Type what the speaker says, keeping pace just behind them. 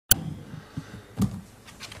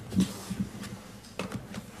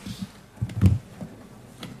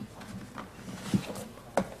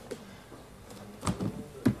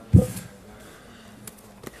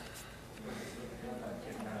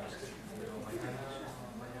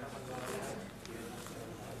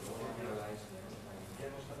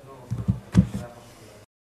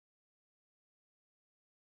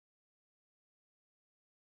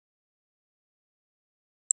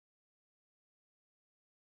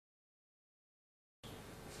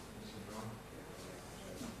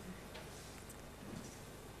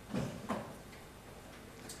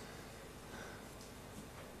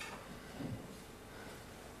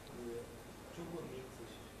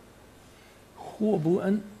过不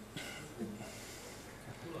恩。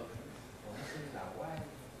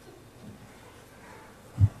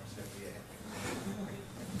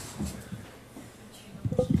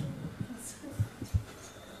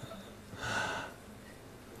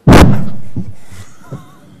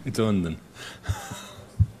It's on then.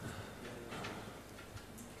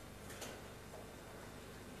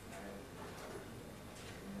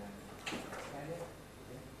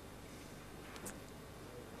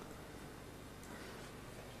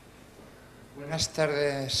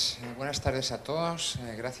 Buenas tardes a todos.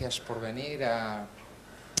 Gracias por venir a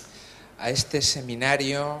este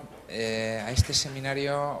seminario,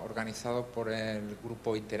 organizado por el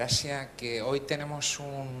grupo Interasia, que hoy tenemos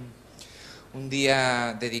un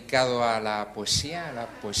día dedicado a la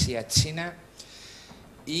poesía china.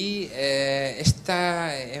 Y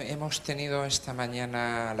hemos tenido esta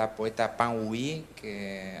mañana la poeta Wang,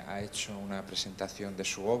 que ha hecho una presentación de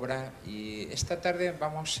su obra, y esta tarde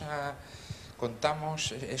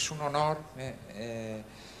es un honor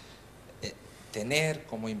tener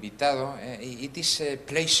como invitado, it is a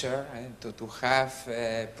pleasure to have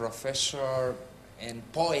professor and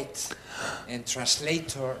poet and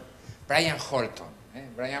translator Brian Holton.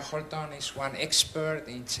 Brian Holton is one expert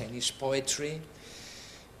in Chinese poetry.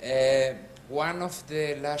 One of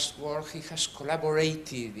the last work he has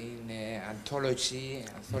collaborated in anthology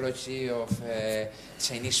of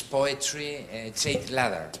Chinese poetry, Jade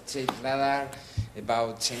Ladder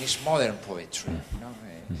about Chinese modern poetry. You know?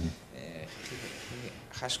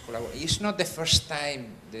 He has collaborated. It's not the first time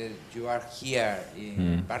that you are here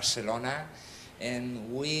in Barcelona,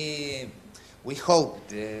 and we hope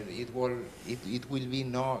that it will be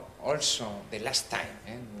not also the last time,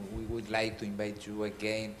 and we would like to invite you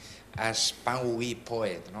again as Wang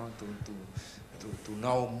poet, no? to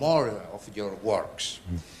know more of your works.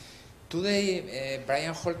 Today,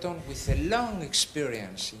 Brian Holton, with a long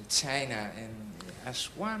experience in China and as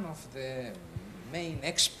one of the main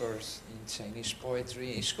experts in Chinese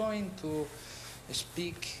poetry, is going to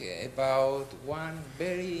speak about one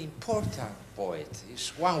very important poet.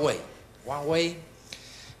 It's Wang Wang,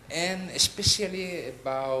 and especially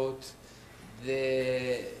about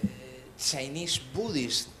the Chinese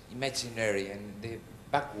Buddhist imaginary and the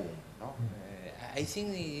vacuum. No? I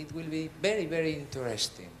think it will be very, very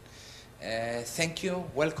interesting. Thank you.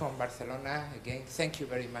 Welcome, Barcelona, again. Thank you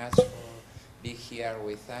very much for being here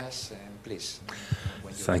with us. And please.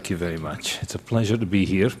 Thank you very much. It's a pleasure to be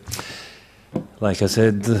here. Like I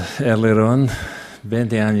said earlier on,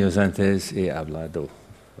 20 años antes he hablado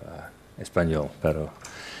español, pero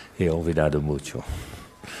he olvidado mucho.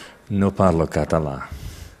 No parlo catalán.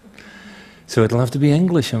 So it'll have to be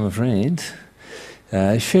English, I'm afraid.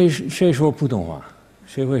 学说普通话.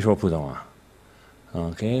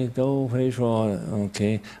 Okay, 都会说,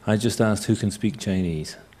 okay. I just asked who can speak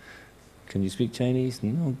Chinese. Can you speak Chinese?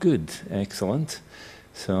 No, good, excellent.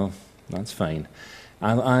 So that's fine.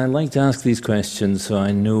 I like to ask these questions so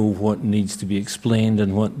I know what needs to be explained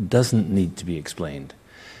and what doesn't need to be explained.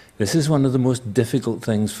 This is one of the most difficult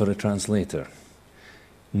things for a translator,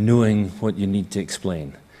 knowing what you need to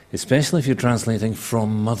explain, especially if you're translating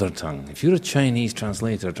from mother tongue. If you're a Chinese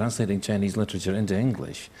translator translating Chinese literature into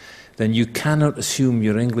English, then you cannot assume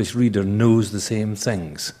your English reader knows the same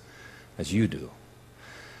things as you do.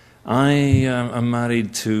 I am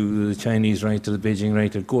married to the Chinese writer, the Beijing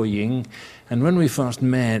writer Guo Ying, and when we first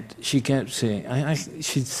met, she kept saying,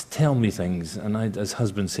 she'd tell me things, and I'd, as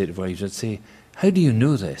husbands say to wives, I'd say, how do you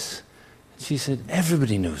know this? She said,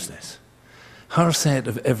 everybody knows this. Her set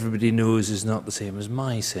of everybody knows is not the same as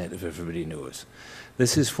my set of everybody knows.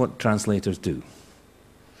 This is what translators do.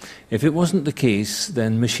 If it wasn't the case,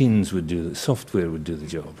 then machines would do it, software would do the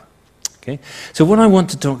job. Okay? So what I want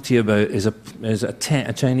to talk to you about is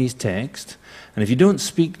a Chinese text, and if you don't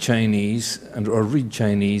speak Chinese or read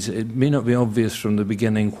Chinese, it may not be obvious from the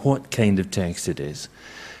beginning what kind of text it is.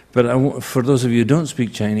 But for those of you who don't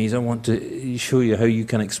speak Chinese, I want to show you how you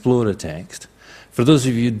can explore a text. For those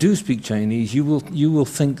of you who do speak Chinese, you will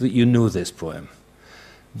think that you know this poem.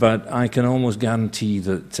 But I can almost guarantee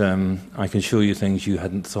that I can show you things you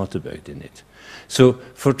hadn't thought about in it. So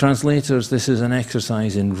for translators, this is an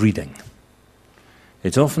exercise in reading.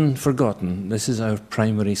 It's often forgotten. This is our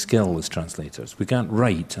primary skill as translators. We can't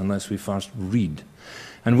write unless we first read.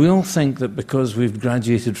 And we all think that because we've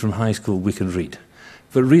graduated from high school, we can read.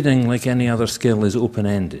 But reading, like any other skill, is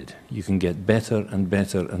open-ended. You can get better and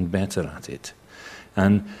better and better at it.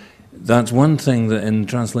 And that's one thing that in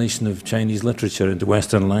translation of Chinese literature into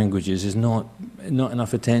Western languages is not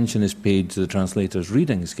enough attention is paid to the translator's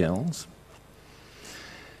reading skills.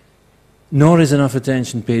 nor is enough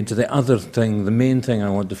attention paid to the other thing. The main thing I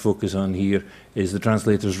want to focus on here is the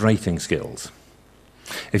translator's writing skills.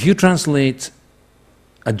 If you translate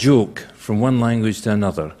a joke from one language to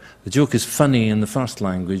another, the joke is funny in the first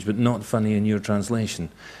language but not funny in your translation.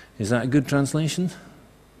 Is that a good translation?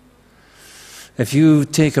 If you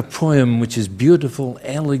take a poem which is beautiful,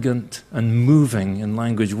 elegant and moving in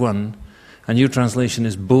language one, and your translation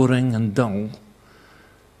is boring and dull,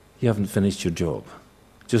 you haven't finished your job.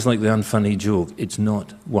 Just like the unfunny joke, it's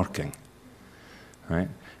not working. Right?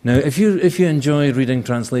 Now, if you enjoy reading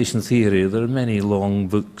translation theory, there are many long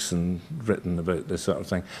books and written about this sort of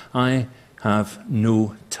thing. I have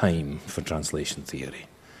no time for translation theory.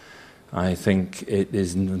 I think it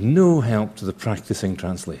is no help to the practicing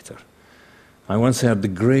translator. I once heard the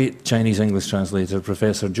great Chinese-English translator,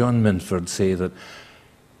 Professor John Minford, say that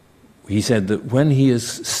he said that when he is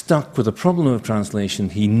stuck with a problem of translation,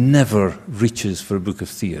 he never reaches for a book of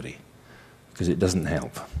theory because it doesn't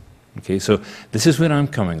help. Okay, so this is where I'm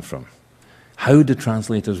coming from. How do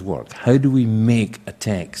translators work? How do we make a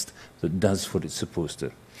text that does what it's supposed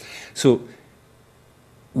to? So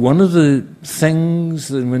one of the things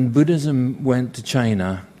that when Buddhism went to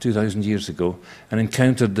China 2,000 years ago and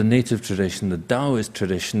encountered the native tradition, the Taoist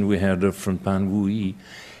tradition we heard of from Pan Wu-yi,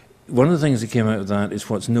 one of the things that came out of that is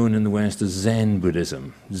what's known in the West as Zen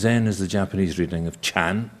Buddhism. Zen is the Japanese reading of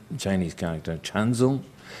Chan, Chinese character, Chanzong,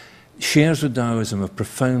 shares with Taoism a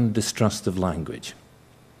profound distrust of language.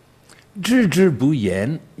 Zhi zhi bu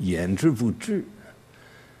yan, yan zhi bu zhi.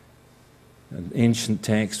 An ancient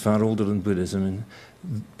text, far older than Buddhism, and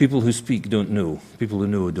people who speak don't know. People who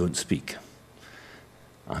know don't speak.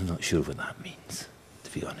 I'm not sure what that means,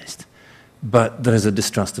 to be honest. But there is a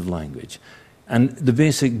distrust of language. And the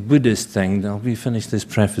basic Buddhist thing, I'll be finished this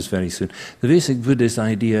preface very soon, the basic Buddhist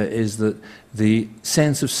idea is that the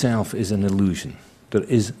sense of self is an illusion. There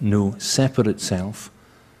is no separate self.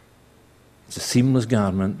 It's a seamless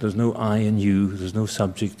garment. There's no I and you. There's no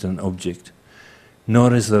subject and object.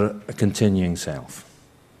 Nor is there a continuing self.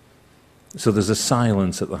 So there's a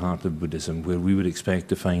silence at the heart of Buddhism where we would expect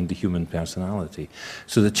to find the human personality.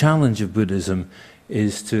 So the challenge of Buddhism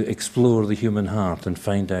is to explore the human heart and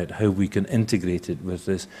find out how we can integrate it with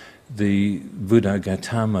this, the Buddha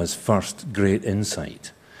Gautama's first great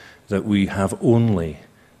insight, that we have only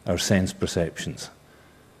our sense perceptions.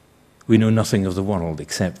 We know nothing of the world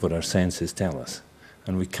except what our senses tell us,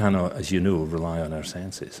 and we cannot, as you know, rely on our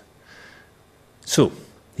senses. So,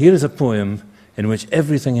 here is a poem in which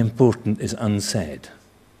everything important is unsaid.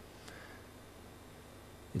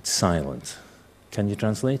 It's silent. Can you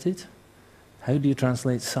translate it? How do you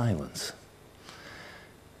translate silence?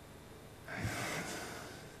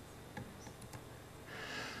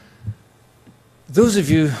 Those of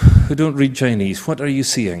you who don't read Chinese, what are you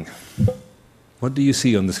seeing? What do you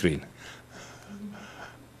see on the screen?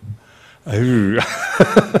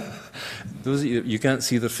 Those of you can't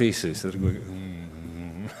see their faces. They're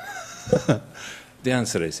going. The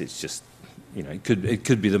answer is, it's just, you know, it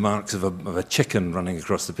could be the marks of a chicken running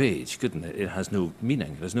across the page, couldn't it? It has no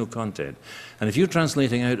meaning. There's no content. And if you're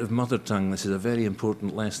translating out of mother tongue, this is a very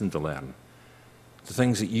important lesson to learn. The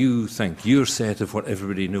things that you think, your set of what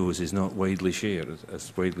everybody knows is not widely shared,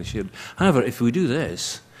 as widely shared. However, if we do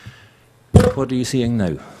this, what are you seeing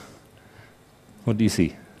now? What do you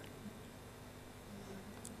see?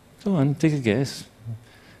 Go on, take a guess.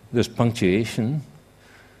 There's punctuation.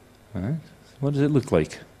 Right? What does it look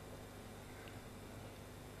like?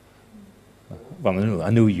 Well,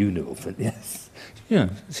 I know you know, but yes. Yeah,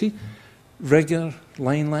 see? Regular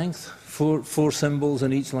line length, four symbols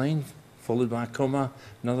in each line, followed by a comma,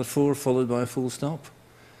 another 4, followed by a full stop.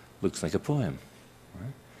 Looks like a poem.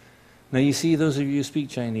 Right? Now you see, those of you who speak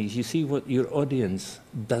Chinese, you see what your audience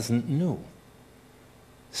doesn't know.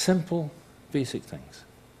 Simple, basic things.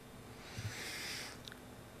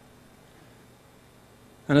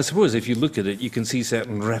 And I suppose if you look at it, you can see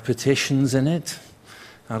certain repetitions in it.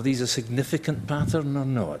 Are these a significant pattern or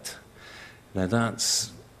not? Now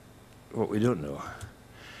that's what we don't know.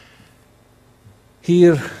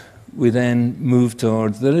 Here we then move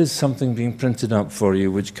towards, there is something being printed up for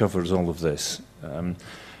you which covers all of this.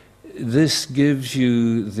 This gives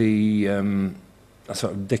you the a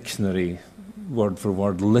sort of dictionary, word for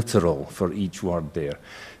word, literal for each word there.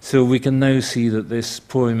 So we can now see that this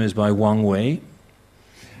poem is by Wang,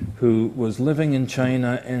 who was living in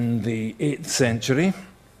China in the 8th century.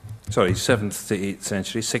 Sorry, 7th to 8th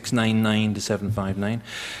century, 699 to 759.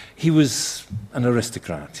 He was an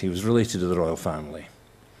aristocrat. He was related to the royal family.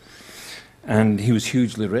 And he was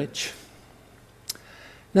hugely rich.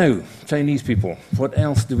 Now, Chinese people, what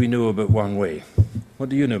else do we know about Wang Wei? What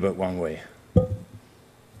do you know about Wang Wei?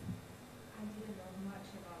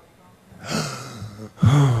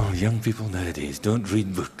 Oh, young people nowadays don't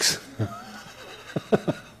read books.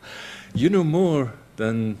 You know more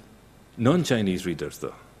than non-Chinese readers,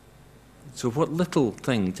 though. So what little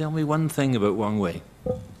thing, tell me one thing about Wang Wei.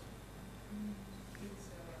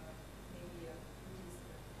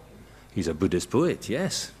 He's a Buddhist poet,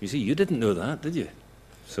 yes. You see, you didn't know that, did you?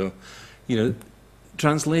 So, you know,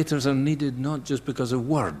 translators are needed not just because of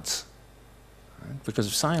words, right? Because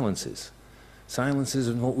of silences. Silences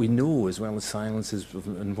in what we know as well as silences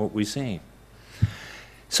in what we say.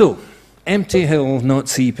 So, empty hill, not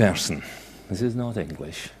see person. This is not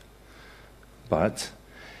English. But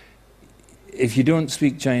if you don't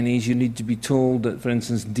speak Chinese, you need to be told that, for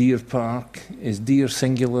instance, deer park, is deer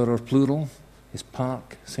singular or plural? Is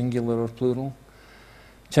park singular or plural?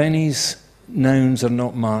 Chinese nouns are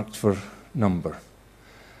not marked for number.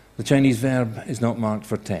 The Chinese verb is not marked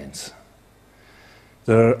for tense.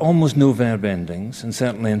 There are almost no verb endings, and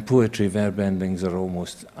certainly in poetry, verb endings are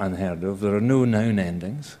almost unheard of. There are no noun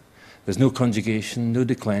endings. There's no conjugation, no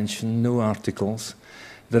declension, no articles.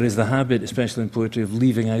 There is the habit, especially in poetry, of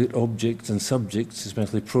leaving out objects and subjects,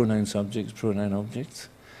 especially pronoun subjects, pronoun objects.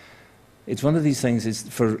 It's one of these things, it's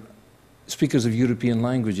for speakers of European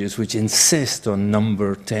languages which insist on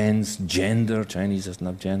number, tense, gender. Chinese doesn't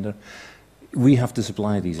have gender. We have to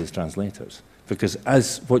supply these as translators, because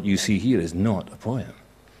as what you see here is not a poem.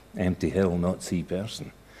 Empty hill, not see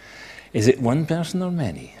person. Is it one person or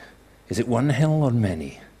many? Is it one hill or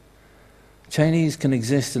many? Chinese can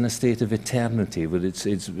exist in a state of eternity with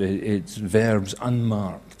its verbs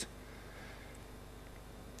unmarked.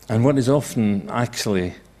 And what is often,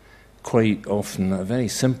 actually, quite often, a very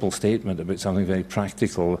simple statement about something very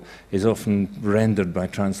practical is often rendered by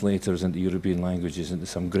translators into European languages into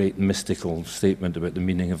some great mystical statement about the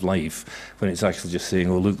meaning of life, when it's actually just saying,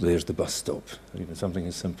 oh, look, there's the bus stop. You know, something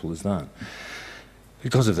as simple as that.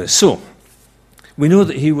 Because of this. So, we know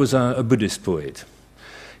that he was a Buddhist poet.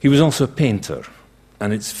 He was also a painter,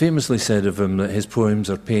 and it's famously said of him that his poems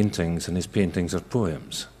are paintings and his paintings are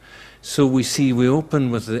poems. So we open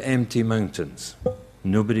with the empty mountains.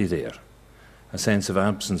 Nobody there. A sense of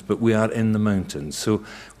absence, but we are in the mountains. So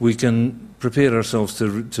we can prepare ourselves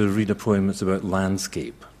to read a poem that's about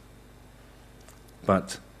landscape.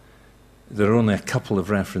 But there are only a couple of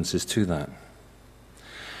references to that.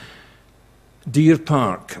 Deer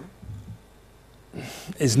Park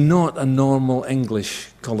is not a normal English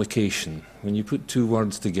collocation. When you put two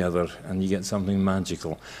words together and you get something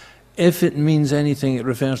magical. If it means anything, it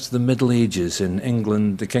refers to the Middle Ages in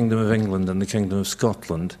England, the Kingdom of England and the Kingdom of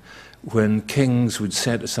Scotland, when kings would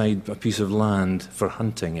set aside a piece of land for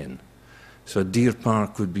hunting in. So a deer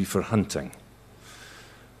park would be for hunting.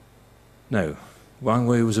 Now, Wang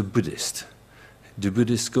Wei was a Buddhist. Do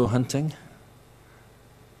Buddhists go hunting?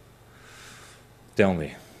 Tell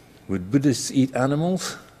me. Would Buddhists eat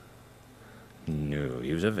animals? No,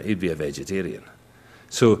 he'd be a vegetarian.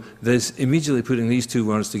 So there's immediately putting these two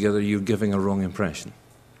words together, you're giving a wrong impression.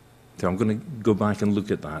 So I'm going to go back and look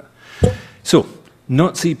at that. So,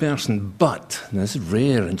 not see person, but. Now this is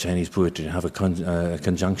rare in Chinese poetry to have a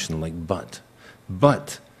conjunction like but.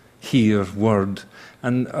 But, here, word.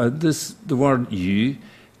 And the word yu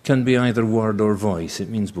can be either word or voice. It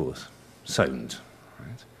means both. Sound.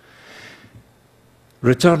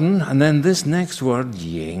 Return, and then this next word,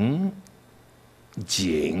 ying,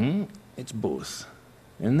 jing, it's both.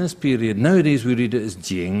 In this period, nowadays we read it as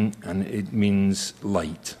jing, and it means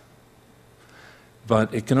light.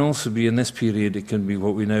 But it can also be, in this period, it can be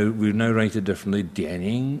what we now write it differently,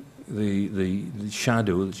 dianing, the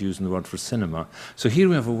shadow that's used in the word for cinema. So here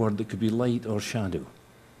we have a word that could be light or shadow.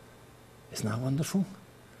 Isn't that wonderful?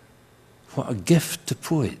 What a gift to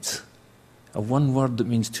poets. A one word that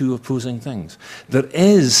means two opposing things. There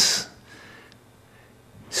is,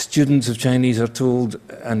 students of Chinese are told,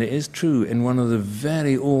 and it is true, in one of the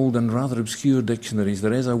very old and rather obscure dictionaries,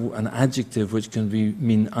 there is an adjective which can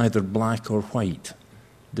mean either black or white,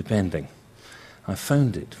 depending. I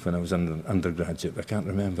found it when I was undergraduate. I can't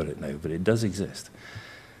remember it now, but it does exist.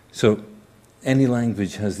 So any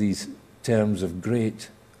language has these terms of great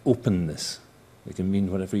openness. They can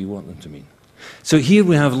mean whatever you want them to mean. So here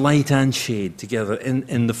we have light and shade together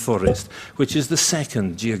in the forest, which is the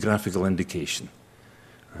second geographical indication.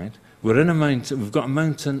 Right? We're in a mountain, we've got a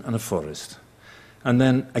mountain and a forest. And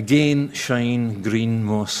then again, shine, green,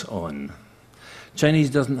 moss, on.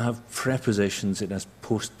 Chinese doesn't have prepositions, it has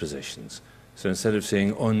postpositions. So instead of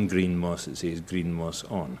saying on green moss, it says green moss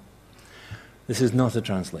on. This is not a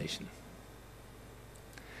translation.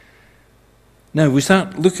 Now we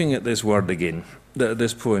start looking at this word again,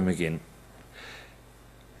 this poem again.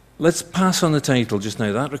 Let's pass on the title just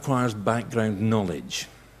now. That requires background knowledge.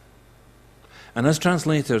 And as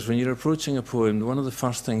translators, when you're approaching a poem, one of the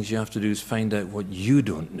first things you have to do is find out what you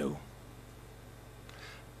don't know.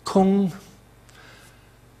 空，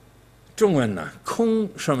中文呢，空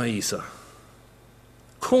什么意思？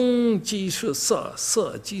空即是色，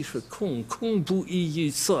色即是空，空不异于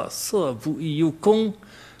色，色不异于空。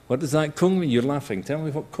What does that 空 mean? You're laughing. Tell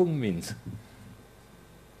me what 空 means.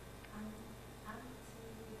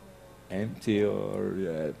 Empty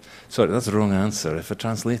or... sorry, that's the wrong answer. If a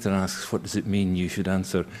translator asks what does it mean, you should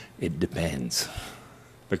answer, it depends.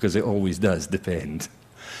 Because it always does depend.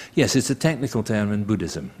 Yes, it's a technical term in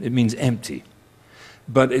Buddhism. It means empty.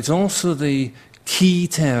 But it's also the key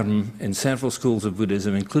term in several schools of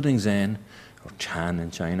Buddhism, including Zen, or Chan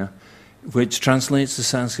in China, which translates the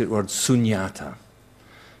Sanskrit word sunyata.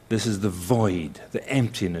 This is the void, the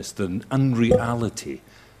emptiness, the unreality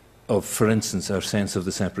of, for instance, our sense of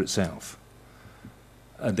the separate self.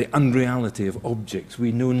 The unreality of objects.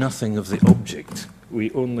 We know nothing of the object.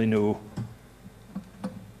 We only know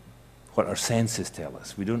what our senses tell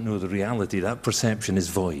us. We don't know the reality. That perception is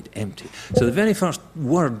void, empty. So the very first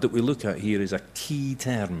word that we look at here is a key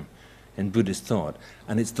term in Buddhist thought,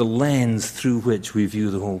 and it's the lens through which we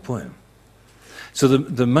view the whole poem. So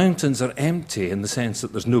the mountains are empty in the sense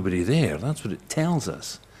that there's nobody there. That's what it tells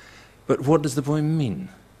us. But what does the poem mean?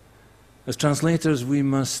 As translators, we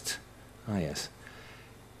must... as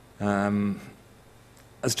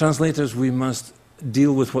translators, we must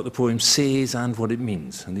deal with what the poem says and what it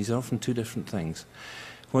means. And these are often two different things.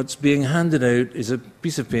 What's being handed out is a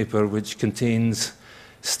piece of paper which contains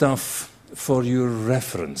stuff for your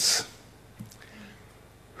reference.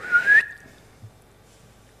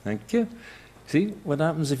 Thank you. See what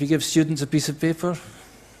happens if you give students a piece of paper?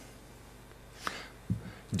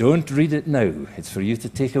 Don't read it now. It's for you to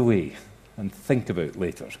take away and think about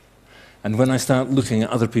later. And when I start looking at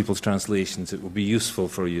other people's translations, it will be useful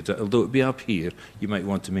for you to, although it be up here, you might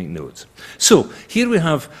want to make notes. So, here we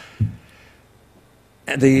have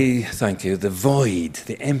the void,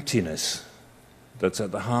 the emptiness that's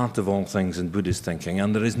at the heart of all things in Buddhist thinking,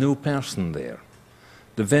 and there is no person there.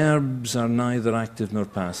 The verbs are neither active nor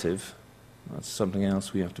passive. That's something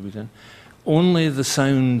else we have to put in. Only the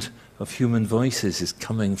sound of human voices is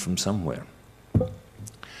coming from somewhere.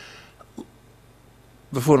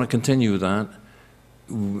 Before I continue with that,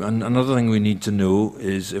 another thing we need to know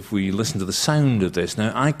is if we listen to the sound of this.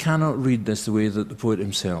 Now, I cannot read this the way that the poet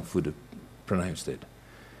himself would have pronounced it.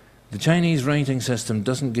 The Chinese writing system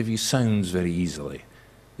doesn't give you sounds very easily.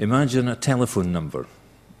 Imagine a telephone number,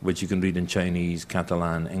 which you can read in Chinese,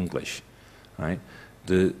 Catalan, English. Right?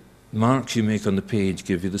 The marks you make on the page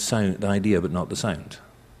give you the sound, the idea, but not the sound.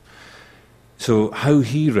 So how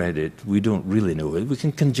he read it, we don't really know. We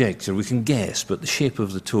can conjecture, we can guess, but the shape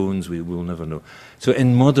of the tones we will never know. So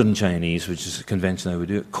in modern Chinese, which is a convention how we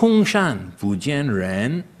do it, 空山不见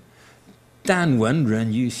人，但闻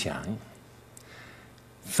人语响，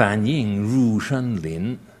反映入深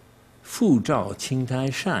林，复照青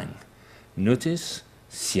苔上. Notice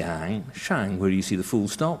响, 上, where you see the full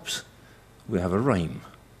stops, we have a rhyme.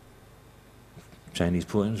 Chinese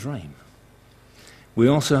poems rhyme. We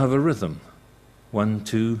also have a rhythm. 1,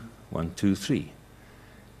 2, 1, 2, 3.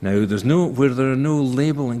 Now, where there are no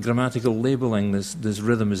labeling, grammatical labeling, this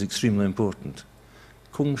rhythm is extremely important.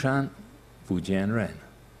 空山不见人.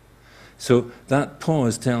 So that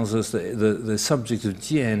pause tells us that the subject of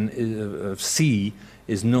jian, of see,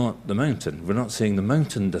 is not the mountain. We're not saying the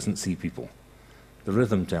mountain doesn't see people. The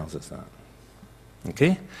rhythm tells us that.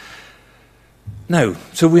 Okay? Now,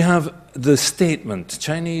 so we have the statement.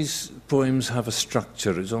 Chinese poems have a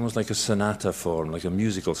structure. It's almost like a sonata form, like a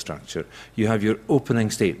musical structure. You have your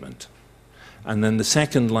opening statement. And then the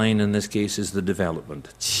second line in this case is the development.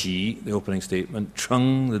 Qi, the opening statement.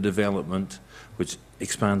 Cheng, the development, which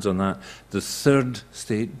expands on that. The third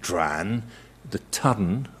state, Dran, the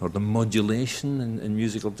turn, or the modulation in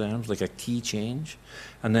musical terms, like a key change.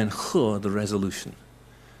 And then He, the resolution.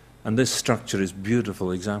 And this structure is a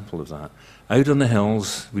beautiful example of that. Out on the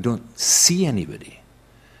hills, we don't see anybody,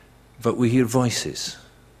 but we hear voices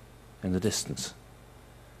in the distance.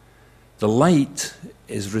 The light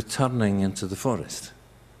is returning into the forest.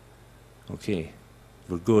 Okay,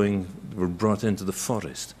 we're brought into the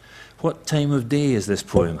forest. What time of day is this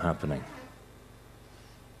poem happening?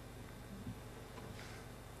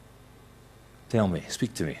 Tell me,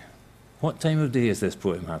 speak to me. What time of day is this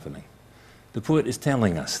poem happening? The poet is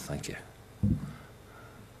telling us, thank you.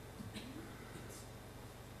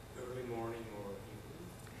 Early morning or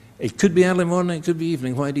evening? It could be early morning, it could be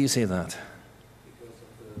evening. Why do you say that? Because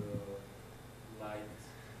of the light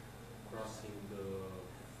crossing the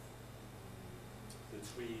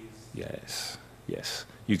trees. Yes.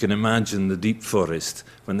 You can imagine the deep forest.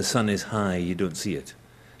 When the sun is high, you don't see it.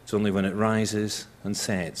 It's only when it rises and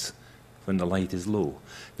sets, when the light is low.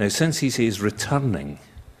 Now, since he says returning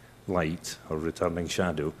light or returning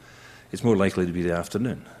shadow, it's more likely to be the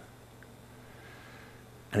afternoon.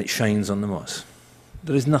 And it shines on the moss.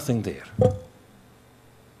 There is nothing there.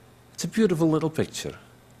 It's a beautiful little picture.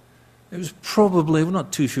 It was probably, we're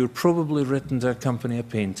not too sure, probably written to accompany a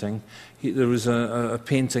painting. There was a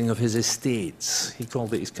painting of his estates. He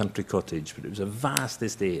called it his country cottage, but it was a vast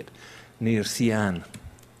estate near Xi'an.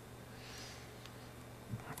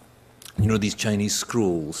 You know these Chinese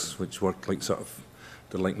scrolls, which work like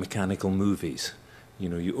they're like mechanical movies. You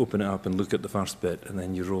know, you open it up and look at the first bit, and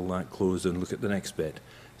then you roll that closed and look at the next bit.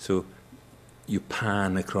 So you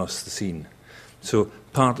pan across the scene. So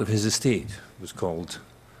part of his estate was called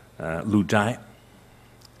Lu Dai,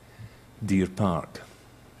 Deer Park.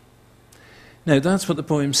 Now that's what the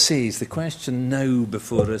poem says. The question now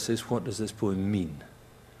before us is, what does this poem mean?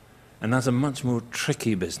 And that's a much more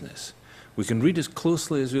tricky business. We can read as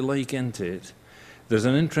closely as we like into it. There's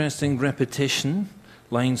an interesting repetition,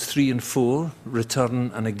 lines 3 and 4,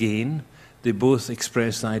 return and again. They both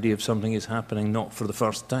express the idea of something is happening not for the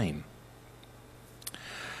first time.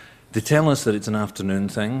 They tell us that it's an afternoon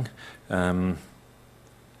thing.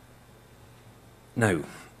 Now,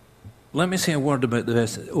 let me say a word about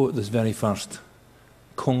this very first.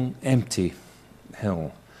 Kung, empty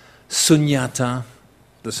hill. Sunyata,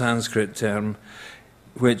 the Sanskrit term,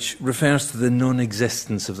 which refers to the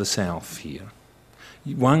non-existence of the self here.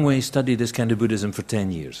 Wang studied this kind of Buddhism for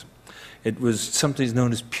 10 years. It was sometimes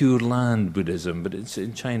known as Pure Land Buddhism, but it's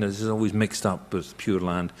in China this is always mixed up with Pure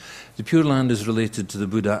Land. The Pure Land is related to the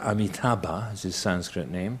Buddha Amitabha, is his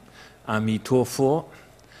Sanskrit name, Amitofo.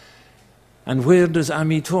 And where does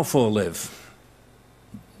Amitofo live?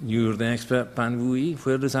 You're the expert, Pan Wui.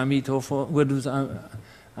 Where does Amitofo? Where does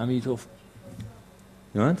Amitofo?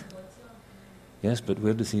 What? Yes, but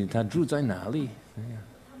where does he? Tadru Zai Nali.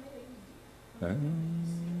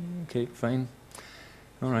 Okay, fine.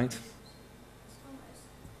 All right.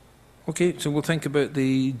 Okay, so we'll think about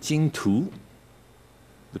the Jingtu,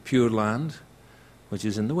 the Pure Land, which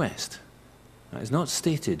is in the west. That is not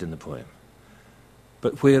stated in the poem.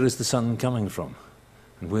 But where is the sun coming from?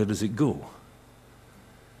 And where does it go?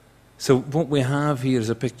 So what we have here is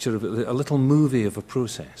a picture of a little movie of a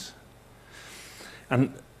process.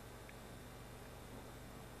 And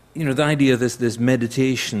you know, the idea of this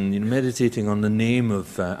meditation, meditating on the name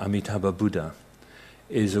of Amitabha Buddha,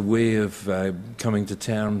 is a way of coming to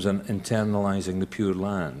terms and internalizing the Pure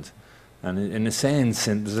Land. And in a sense,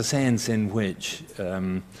 there's a sense in which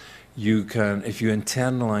you can, if you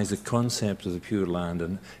internalize the concept of the Pure Land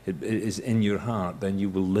and it is in your heart, then you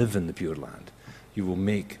will live in the Pure Land. You will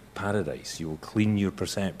make paradise. You will clean your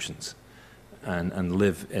perceptions and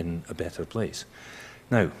live in a better place.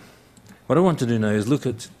 Now, what I want to do now is look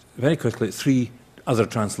at, very quickly, at 3 other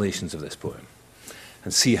translations of this poem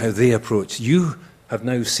and see how they approach. You have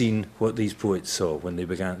now seen what these poets saw when they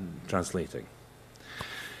began translating.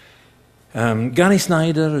 Gary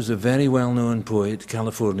Snyder is a very well-known poet,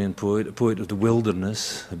 Californian poet, a poet of the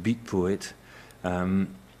wilderness, a beat poet.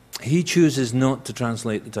 He chooses not to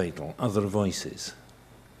translate the title, Other Voices.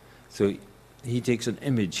 So he takes an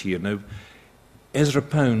image here. Now, Ezra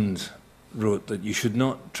Pound wrote that you should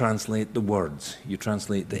not translate the words, you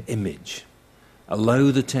translate the image.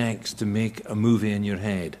 Allow the text to make a movie in your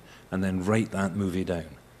head and then write that movie down.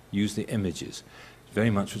 Use the images. It's very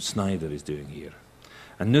much what Snyder is doing here.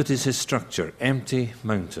 And notice his structure, empty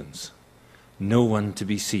mountains, no one to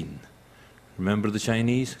be seen. Remember the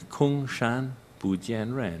Chinese? Kung Shan Bu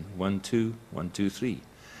Jian Ren, 1, 2, 1, 2, 3.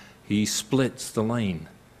 He splits the line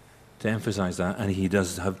to emphasize that, and he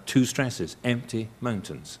does have 2 stresses, empty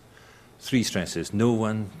mountains. 3 stresses, no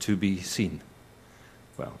one to be seen.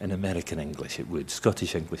 Well, in American English it would.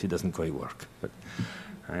 Scottish English, it doesn't quite work. But,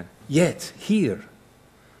 yet, here,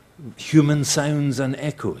 human sounds and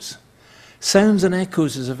echoes. Sounds and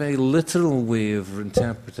echoes is a very literal way of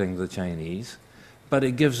interpreting the Chinese, but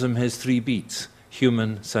it gives them his 3 beats,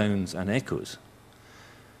 human, sounds, and echoes.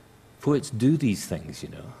 Poets do these things, you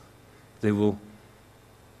know. They will,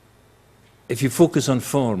 if you focus on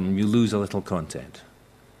form, you lose a little content.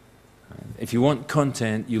 If you want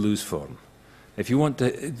content, you lose form. If you want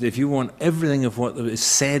everything of what is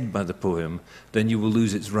said by the poem, then you will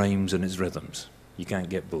lose its rhymes and its rhythms. You can't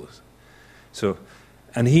get both. So,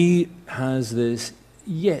 and he has this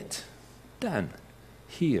yet, dan,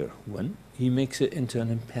 here, one. He makes it into an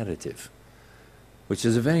imperative, which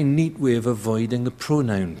is a very neat way of avoiding the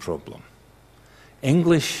pronoun problem.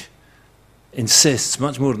 English insists,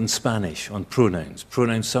 much more than Spanish, on pronouns.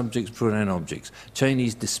 Pronoun subjects, pronoun objects.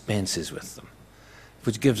 Chinese dispenses with them,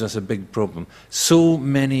 which gives us a big problem. So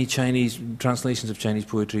many Chinese translations of Chinese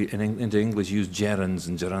poetry into English use gerunds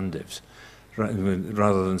and gerundives,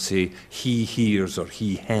 rather than say he hears or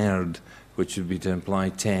he heard, which would be to imply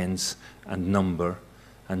tense and number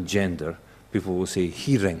and gender. People will say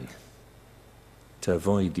hearing to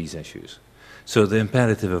avoid these issues. So the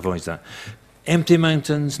imperative avoids that. Empty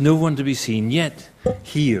mountains, no one to be seen, yet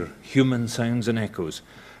hear human sounds and echoes.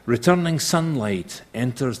 Returning sunlight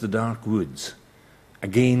enters the dark woods,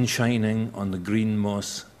 again shining on the green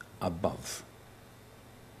moss above.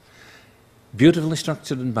 Beautifully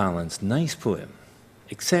structured and balanced, nice poem.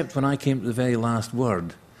 Except when I came to the very last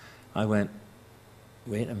word, I went,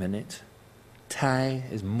 wait a minute. Tai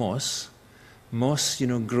is moss. Moss, you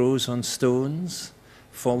know, grows on stones,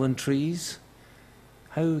 fallen trees.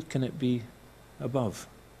 How can it be above?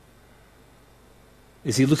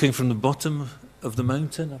 Is he looking from the bottom of the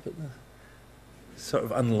mountain up at the... Sort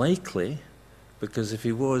of unlikely, because if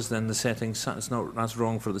he was, then the setting sun, that's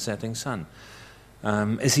wrong for the setting sun.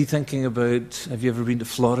 Is he thinking about, have you ever been to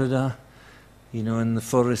Florida? You know, in the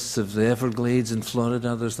forests of the Everglades in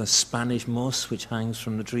Florida, there's the Spanish moss which hangs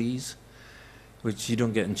from the trees, which you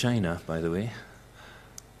don't get in China, by the way.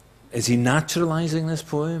 Is he naturalizing this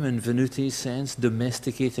poem in Venuti's sense,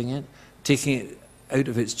 domesticating it, taking it out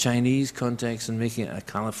of its Chinese context and making it a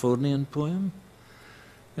Californian poem?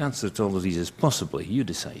 The answer to all of these is possibly. You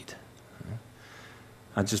decide.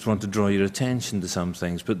 I just want to draw your attention to some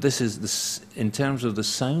things, but this is this, in terms of the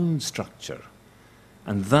sound structure,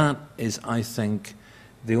 and that is, I think,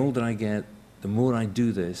 the older I get, the more I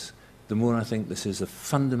do this, the more I think this is a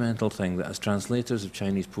fundamental thing that as translators of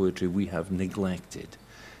Chinese poetry we have neglected,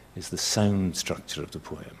 is the sound structure of the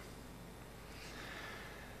poem.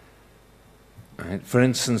 Right. For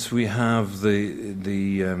instance, we have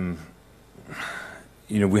we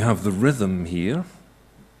have the rhythm here.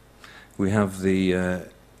 We have the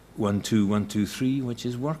 1 2 1 2 3, which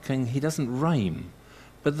is working. He doesn't rhyme,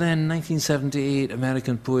 but then 1978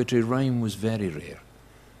 American poetry, rhyme was very rare.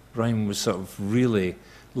 Rhyme was sort of really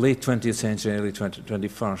late 20th century, early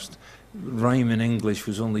 21st. Rhyme in English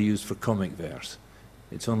was only used for comic verse.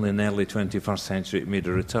 It's only in the early 21st century it made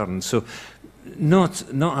a return. So not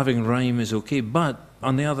having rhyme is okay, but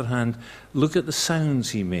on the other hand, look at the sounds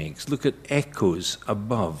he makes. Look at echoes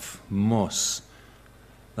above, moss,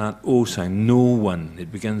 that O sound, no one.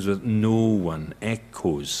 It begins with no one,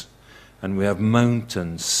 echoes. And we have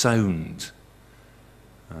mountain, sound.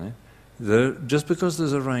 Right? Just because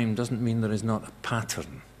there's a rhyme doesn't mean there is not a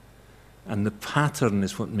pattern. And the pattern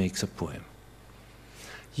is what makes a poem.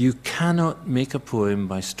 You cannot make a poem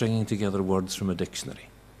by stringing together words from a dictionary.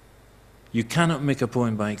 You cannot make a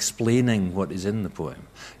poem by explaining what is in the poem.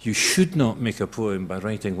 You should not make a poem by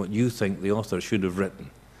writing what you think the author should have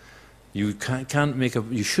written. You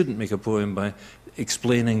shouldn't make a poem by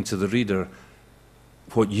explaining to the reader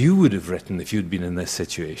what you would have written if you'd been in this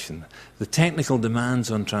situation. The technical demands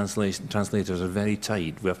on translators are very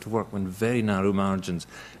tight. We have to work on very narrow margins,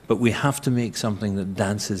 but we have to make something that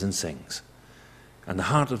dances and sings. And the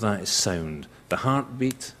heart of that is sound. The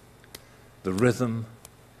heartbeat, the rhythm,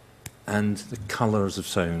 and the colours of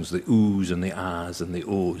sounds, the oohs and the ahs and the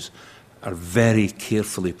ohs, are very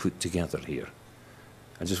carefully put together here.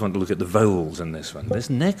 I just want to look at the vowels in this one. This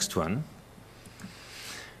next one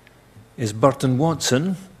is Burton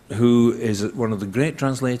Watson, who is one of the great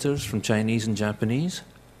translators from Chinese and Japanese.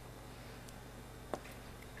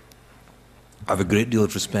 I have a great deal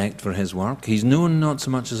of respect for his work. He's known not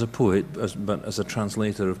so much as a poet, but as a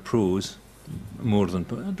translator of prose, more than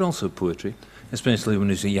but also poetry, especially when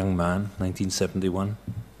he was a young man, 1971.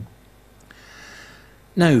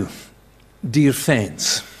 Now, Deer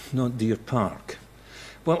Fence, not Deer Park.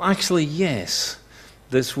 Well, actually, yes.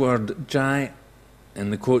 This word "jai"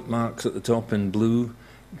 and the quote marks at the top in blue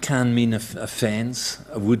can mean a fence,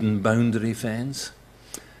 a wooden boundary fence.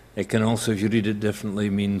 It can also, if you read it differently,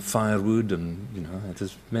 mean firewood, and it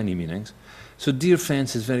has many meanings. So deer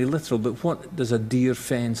fence is very literal, but what does a deer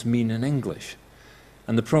fence mean in English?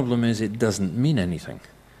 And the problem is it doesn't mean anything.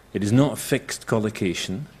 It is not a fixed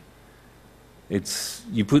collocation.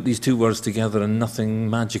 You put these two words together and nothing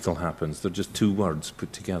magical happens. They're just two words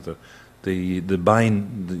put together. The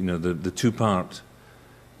two-part.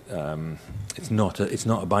 It's not a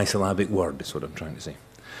bisyllabic word. Is what I'm trying to say.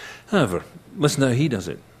 However, listen how he does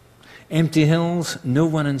it. Empty hills, no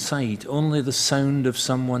one in sight, only the sound of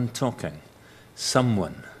someone talking.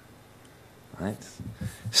 Someone. Right?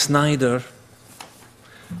 Snyder,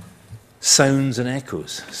 sounds and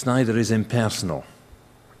echoes. Snyder is impersonal.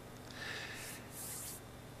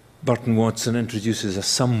 Burton Watson introduces a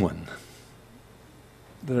someone.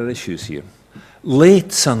 There are issues here.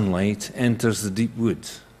 Late sunlight enters the deep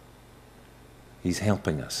woods. He's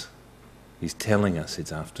helping us. He's telling us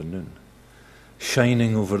it's afternoon.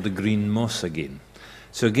 Shining over the green moss again.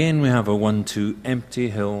 So again we have a 1-2, empty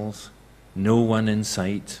hills, no one in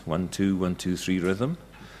sight, 1-2, 1-2-3 rhythm,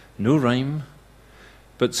 no rhyme,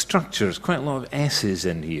 but structures, quite a lot of S's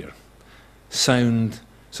in here.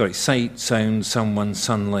 Sight, sound, someone,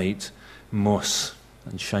 sunlight, moss,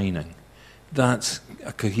 and shining. That's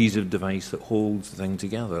a cohesive device that holds the thing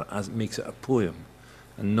together, as it makes it a poem,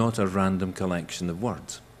 and not a random collection of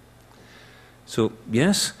words. So,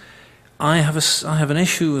 yes, I have an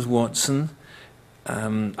issue with Watson.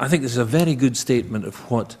 I think this is a very good statement of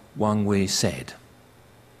what Wang said.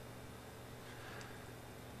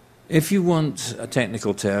 If you want a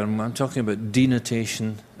technical term, I'm talking about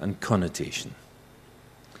denotation and connotation.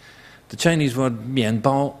 The Chinese word mian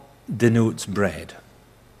bao denotes bread.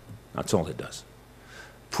 That's all it does.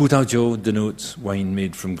 Pu Tao Jiu denotes wine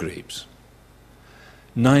made from grapes.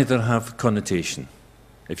 Neither have connotation.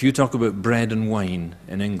 If you talk about bread and wine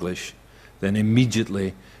in English, then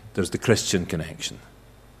immediately there's the Christian connection.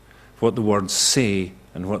 What the words say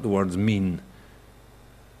and what the words mean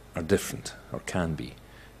are different, or can be.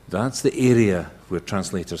 That's the area where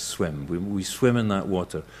translators swim. We swim in that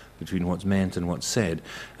water between what's meant and what's said.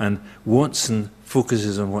 And Watson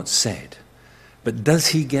focuses on what's said. But does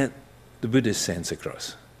he get the Buddhist sense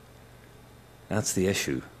across? That's the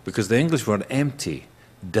issue. Because the English word empty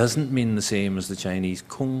doesn't mean the same as the Chinese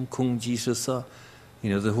kung ji shi sa. You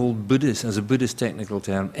know, the whole Buddhist, as a Buddhist technical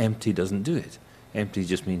term, empty doesn't do it. Empty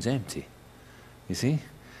just means empty. You see?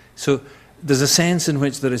 So there's a sense in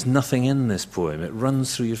which there is nothing in this poem. It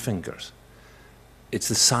runs through your fingers. It's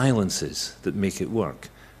the silences that make it work.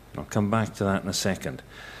 I'll come back to that in a second.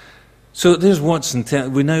 So there's Watson.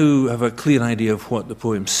 We now have a clear idea of what the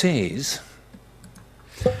poem says.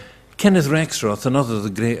 Kenneth Rexroth, another of the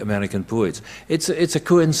great American poets. It's a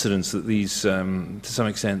coincidence that these, to some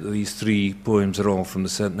extent, that these three poems are all from the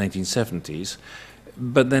 1970s,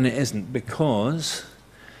 but then it isn't, because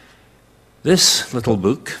this little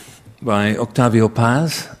book by Octavio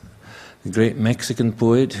Paz, the great Mexican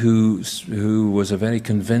poet who was a very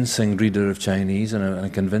convincing reader of Chinese and a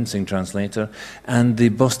convincing translator, and the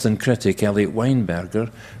Boston critic Elliot Weinberger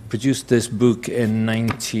produced this book in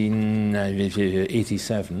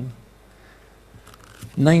 1987.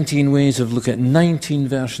 19 ways of looking at 19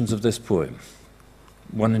 versions of this poem.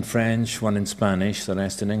 One in French, one in Spanish, the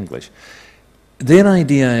rest in English. Their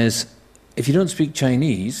idea is, if you don't speak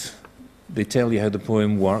Chinese, they tell you how the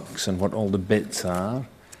poem works and what all the bits are.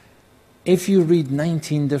 If you read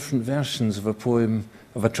 19 different versions of a poem,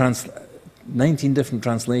 19 different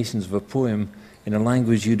translations of a poem in a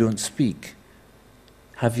language you don't speak,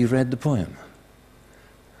 have you read the poem?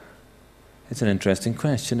 It's an interesting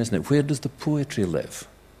question, isn't it? Where does the poetry live?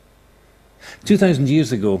 2,000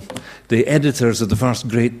 years ago, the editors of the first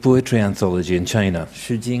great poetry anthology in China,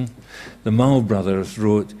 Shi Jing, the Mao brothers,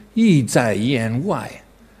 wrote, Yi zai yan wai,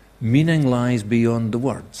 meaning lies beyond the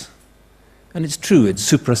words. And it's true, it's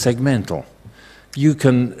suprasegmental. You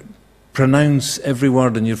can pronounce every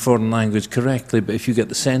word in your foreign language correctly, but if you get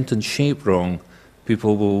the sentence shape wrong,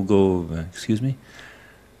 people will go, excuse me?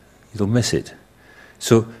 You'll miss it.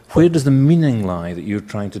 So where does the meaning lie that you're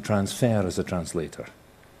trying to transfer as a translator?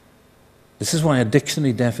 This is why a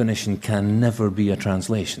dictionary definition can never be a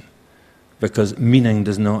translation, because meaning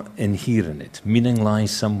does not inhere in it. Meaning lies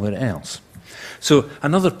somewhere else. So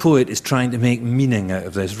another poet is trying to make meaning out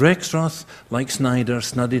of this. Rexroth, like Snyder,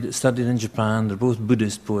 studied in Japan. They're both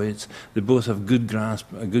Buddhist poets. They both have a good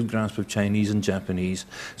grasp of Chinese and Japanese.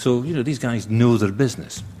 So, you know, these guys know their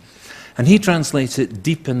business. And he translates it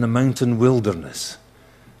deep in the mountain wilderness.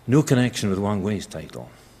 No connection with Wang Wei's title.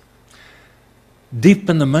 Deep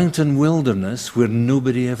in the mountain wilderness where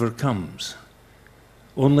nobody ever comes.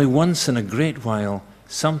 Only once in a great while,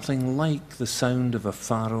 something like the sound of a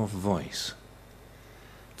far-off voice.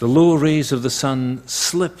 The low rays of the sun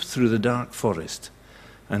slip through the dark forest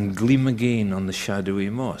and gleam again on the shadowy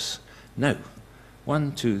moss. Now,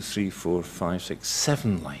 1, 2, 3, 4, 5, 6,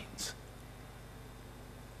 7 lines.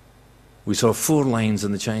 We saw 4 lines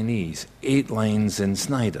in the Chinese, 8 lines in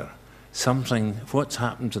Snyder. What's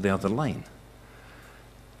happened to the other line?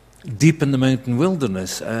 Deep in the mountain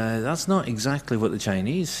wilderness, that's not exactly what the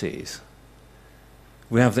Chinese says.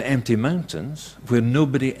 We have the empty mountains, where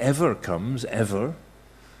nobody ever comes, ever.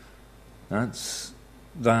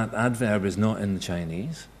 That adverb is not in the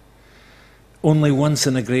Chinese. Only once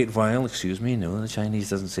in a great while, excuse me, no, the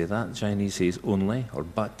Chinese doesn't say that. The Chinese says only, or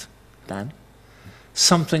but, dan.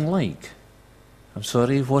 Something like. I'm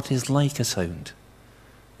sorry, what is like a sound?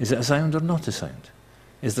 Is it a sound or not a sound?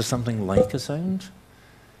 Is there something like a sound?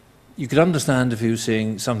 You could understand if he was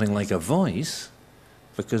saying something like a voice,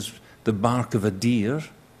 because the bark of a deer,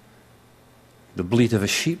 the bleat of a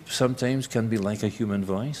sheep sometimes can be like a human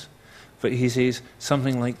voice. But he says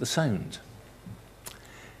something like the sound.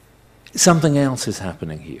 Something else is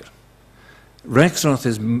happening here. Rexroth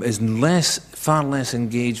is far less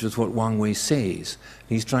engaged with what Wang Wei says.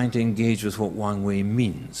 He's trying to engage with what Wang Wei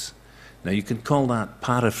means. Now you can call that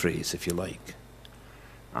paraphrase if you like.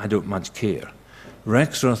 I don't much care.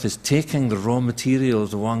 Rexroth is taking the raw material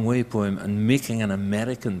of the Wang Wei poem and making an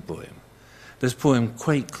American poem. This poem,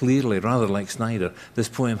 quite clearly, rather like Snyder, this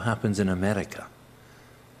poem happens in America.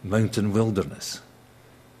 Mountain wilderness.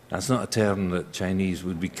 That's not a term that Chinese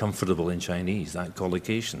would be comfortable in Chinese, that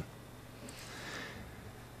collocation.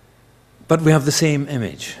 But we have the same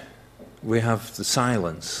image. We have the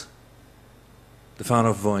silence, the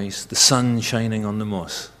far-off voice, the sun shining on the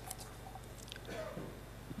moss.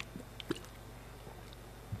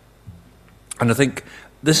 And I think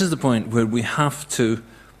this is the point where we have to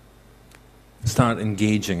start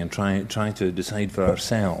engaging and try to decide for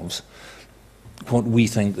ourselves what we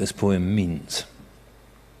think this poem means.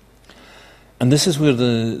 And this is where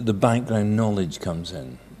the background knowledge comes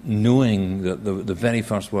in, knowing that the very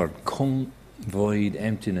first word, kong, void,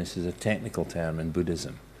 emptiness, is a technical term in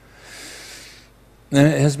Buddhism. Now,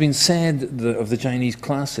 it has been said that of the Chinese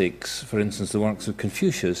classics, for instance, the works of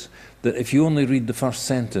Confucius, that if you only read the first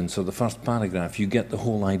sentence or the first paragraph, you get the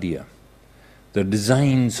whole idea. They're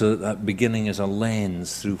designed so that that beginning is a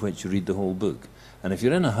lens through which you read the whole book. And if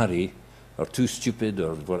you're in a hurry, or too stupid,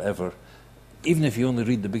 or whatever, even if you only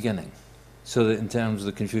read the beginning, so that in terms of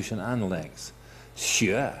the Confucian analects,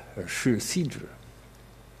 xue or shi sidra,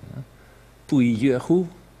 pui yue hu,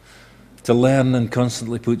 to learn and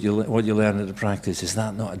constantly put what you learn into practice, is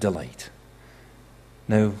that not a delight?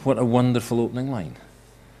 Now, what a wonderful opening line.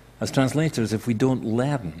 As translators, if we don't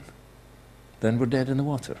learn, then we're dead in the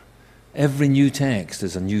water. Every new text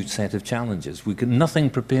is a new set of challenges.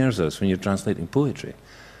 Nothing prepares us when you're translating poetry.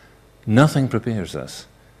 Nothing prepares us.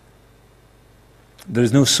 There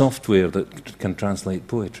is no software that can translate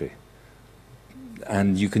poetry.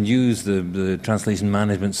 And you can use the translation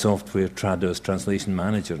management software, Trados, Translation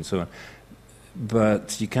Manager, and so on.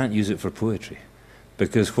 But you can't use it for poetry.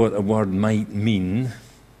 Because what a word might mean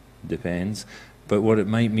depends. But what it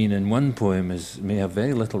might mean in one poem may have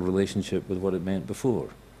very little relationship with what it meant before.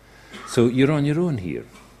 So you're on your own here.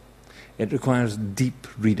 It requires deep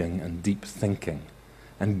reading and deep thinking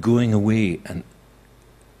and going away. And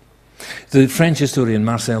the French historian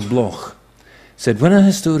Marcel Bloch said, when a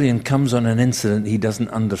historian comes on an incident he doesn't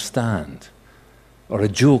understand, or a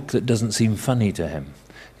joke that doesn't seem funny to him,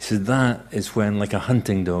 he said that is when, like a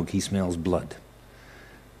hunting dog, he smells blood.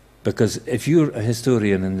 Because if you're a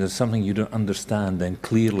historian and there's something you don't understand, then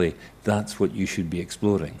clearly that's what you should be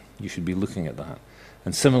exploring. You should be looking at that.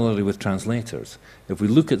 And similarly with translators, if we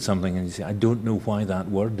look at something and you say, I don't know why that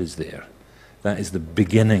word is there, that is the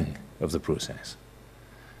beginning of the process.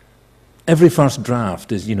 Every first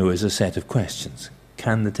draft is a set of questions.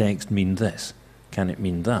 Can the text mean this? Can it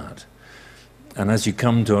mean that? And as you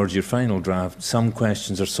come towards your final draft, some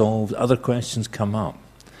questions are solved, other questions come up.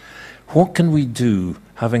 What can we do,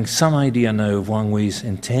 having some idea now of Wang Wei's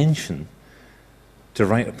intention to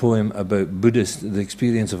write a poem about the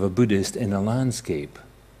experience of a Buddhist in a landscape?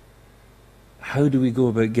 How do we go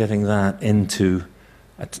about getting that into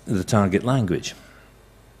the target language?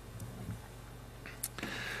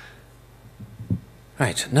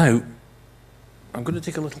 Right, now, I'm going to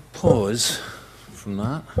take a little pause from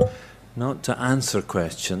that, not to answer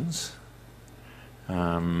questions,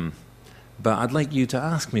 but I'd like you to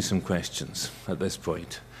ask me some questions at this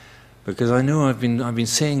point, because I know I've been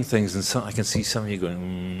saying things, and I can see some of you going,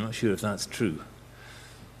 I'm not sure if that's true.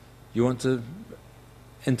 You want to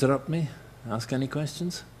interrupt me? Ask any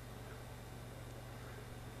questions?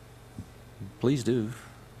 Please do.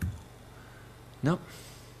 No?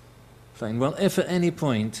 Fine. Well, if at any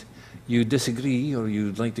point you disagree or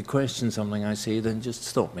you'd like to question something I say, then just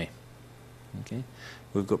stop me. Okay?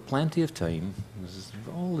 We've got plenty of time. This is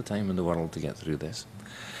all the time in the world to get through this.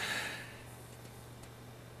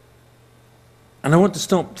 And I want to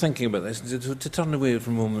stop thinking about this, to turn away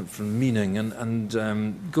for a moment from meaning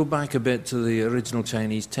and go back a bit to the original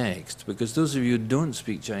Chinese text, because those of you who don't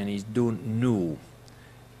speak Chinese don't know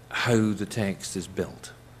how the text is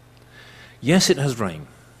built. Yes, it has rhyme.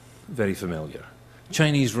 Very familiar.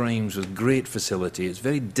 Chinese rhymes with great facility. It's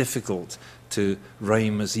very difficult to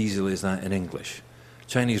rhyme as easily as that in English.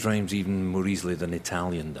 Chinese rhymes even more easily than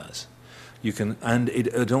Italian does. You can, and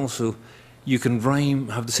it also You can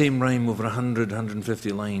have the same rhyme over 100,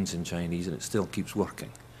 150 lines in Chinese and it still keeps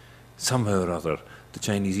working. Somehow or other, the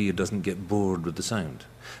Chinese ear doesn't get bored with the sound.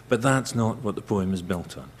 But that's not what the poem is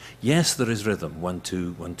built on. Yes, there is rhythm, 1,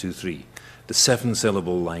 2, 1, 2, 3. The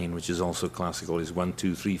 7-syllable line, which is also classical, is 1,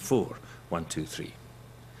 2, 3, 4, 1, 2, 3.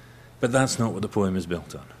 But that's not what the poem is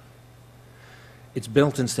built on. It's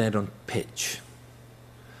built instead on pitch.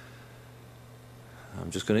 I'm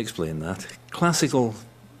just going to explain that. Classical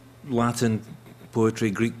Latin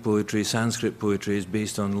poetry, Greek poetry, Sanskrit poetry is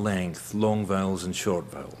based on length, long vowels and short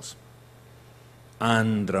vowels.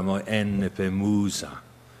 Andramo ennepe musa.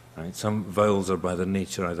 Right? Some vowels are by their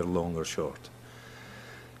nature either long or short.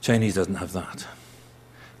 Chinese doesn't have that.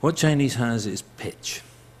 What Chinese has is pitch.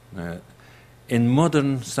 In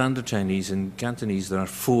modern standard Chinese, in Cantonese, there are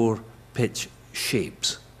 4 pitch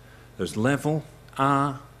shapes. There's level,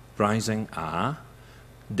 a, rising, a,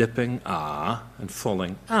 dipping, a, and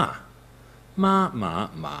falling, a. Ma, ma,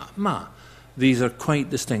 ma, ma. These are quite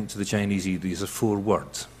distinct to the Chinese ear. These are 4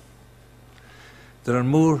 words. There are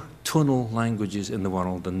more tonal languages in the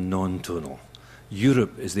world than non-tonal.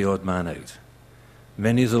 Europe is the odd man out.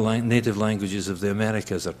 Many of the native languages of the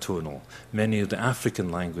Americas are tonal. Many of the African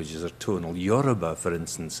languages are tonal. Yoruba, for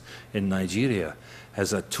instance, in Nigeria,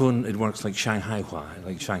 has a tone, it works like Shanghai Hua,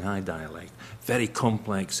 like Shanghai dialect. Very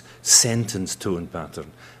complex sentence tone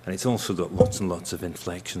pattern. And it's also got lots and lots of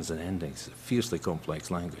inflections and endings. It's a fiercely complex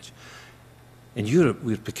language. In Europe,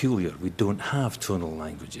 we're peculiar. We don't have tonal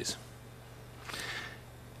languages.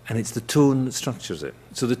 And it's the tone that structures it.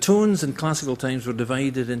 So the tones in classical times were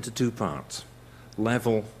divided into 2 parts.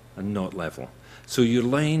 Level and not level. So your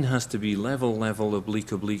line has to be level, level,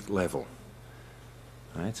 oblique, oblique, level.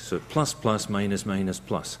 Right? So plus, plus, minus, minus,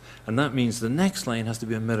 plus. And that means the next line has to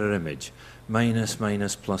be a mirror image. Minus,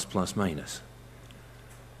 minus, plus, plus, minus.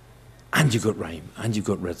 And you've got rhyme, and you've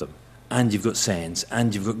got rhythm, and you've got sense,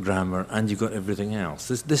 and you've got grammar, and you've got everything else.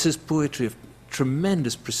 This is poetry of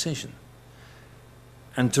tremendous precision.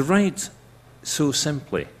 And to write so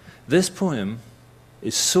simply, this poem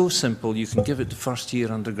is so simple you can give it to first-year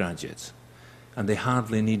undergraduates, and they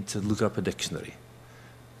hardly need to look up a dictionary,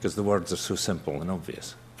 because the words are so simple and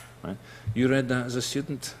obvious. Right? You read that as a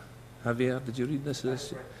student? Javier, did you read this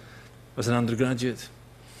as an undergraduate?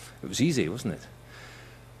 It was easy, wasn't it?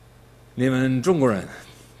 你们中国人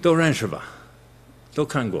都认识吧？都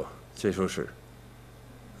看过这首诗。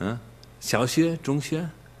小学、中学、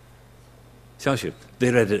小学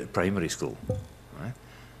they read it at primary school. Right?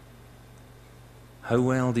 How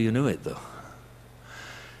well do you know it, though?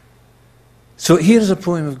 So here's a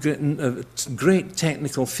poem of great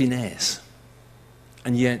technical finesse,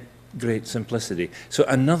 and yet great simplicity. So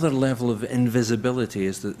another level of invisibility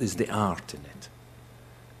is the art in it.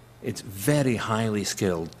 It's very highly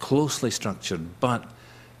skilled, closely structured, but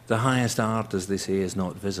the highest art, as they say, is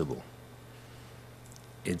not visible.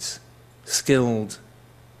 It's skilled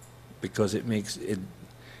because it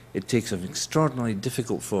takes an extraordinarily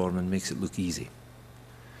difficult form and makes it look easy.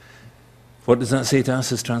 What does that say to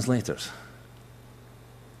us as translators?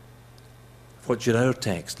 What should our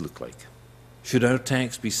text look like? Should our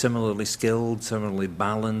text be similarly skilled, similarly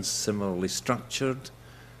balanced, similarly structured,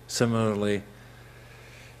 similarly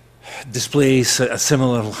display a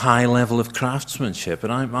similar high level of craftsmanship?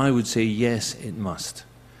 And I would say yes, it must.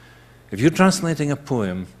 If you're translating a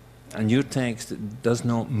poem and your text does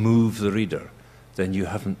not move the reader, then you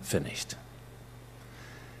haven't finished.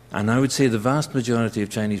 And I would say the vast majority of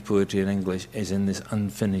Chinese poetry in English is in this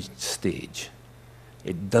unfinished stage.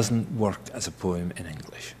 It doesn't work as a poem in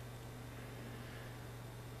English.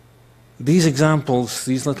 These examples,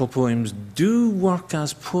 these little poems, do work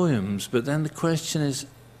as poems, but then the question is,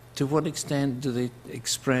 to what extent do they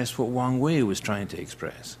express what Wang was trying to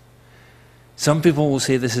express? Some people will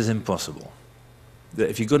say this is impossible. That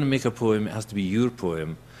if you're going to make a poem, it has to be your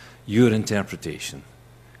poem, your interpretation.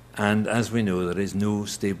 And as we know, there is no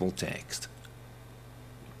stable text.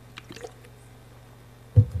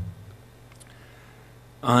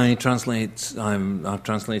 I've translated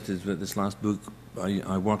this last book.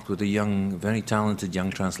 I worked with a very talented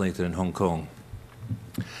young translator in Hong Kong.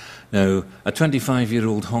 Now, a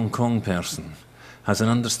 25-year-old Hong Kong person has an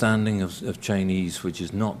understanding of Chinese which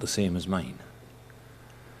is not the same as mine.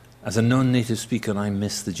 As a non-native speaker, I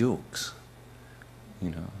miss the jokes,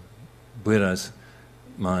 whereas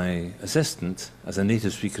my assistant, as a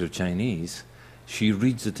native speaker of Chinese, she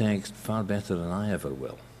reads the text far better than I ever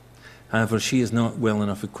will. However, she is not well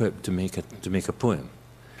enough equipped to make a poem.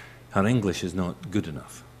 Her English is not good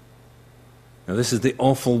enough. Now, this is the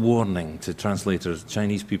awful warning to translators,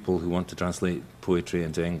 Chinese people who want to translate poetry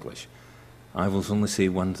into English. I will only say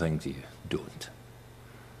one thing to you: don't.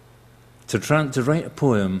 To write a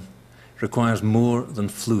poem requires more than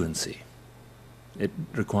fluency. It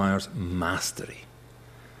requires mastery.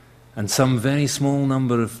 And some very small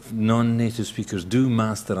number of non-native speakers do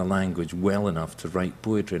master a language well enough to write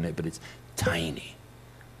poetry in it, but it's tiny.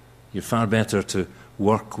 You're far better to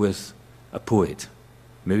work with a poet.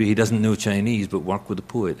 Maybe he doesn't know Chinese, but work with a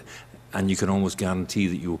poet, and you can almost guarantee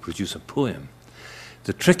that you will produce a poem.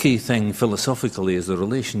 The tricky thing philosophically is the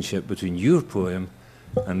relationship between your poem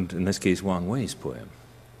and, in this case, Wang Wei's poem.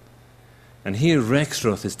 And here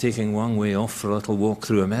Rexroth is taking Wang Wei off for a little walk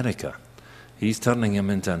through America. He's turning him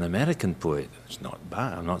into an American poet. It's not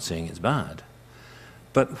bad. I'm not saying it's bad.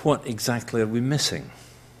 But what exactly are we missing?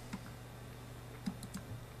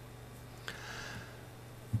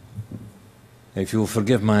 If you'll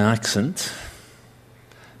forgive my accent,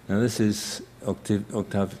 now this is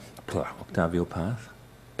Octavio Paz.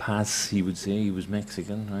 Paz, he would say, he was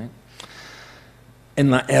Mexican, right? En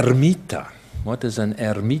la ermita. What is an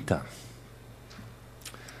ermita?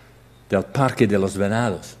 Del Parque de los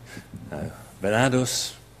Venados.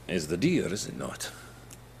 Venados is the deer, is it not?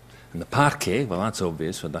 And the parque, well, that's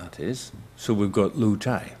obvious what that is. So we've got Lu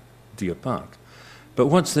Chai, Deer Park. But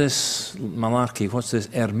what's this malarkey? What's this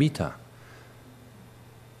ermita?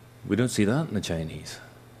 We don't see that in the Chinese.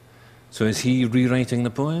 So is he rewriting the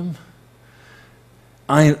poem?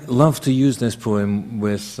 I love to use this poem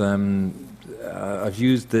with... I've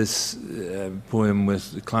used this poem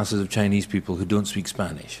with classes of Chinese people who don't speak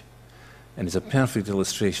Spanish. And it's a perfect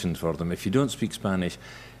illustration for them. If you don't speak Spanish,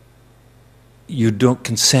 you're not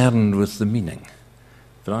concerned with the meaning.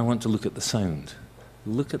 But I want to look at the sound.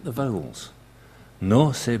 Look at the vowels.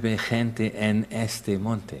 No se ve gente en este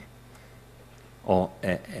monte. O,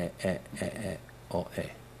 o,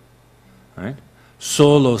 right?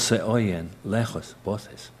 Solo se oyen lejos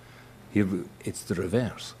voces. Here it's the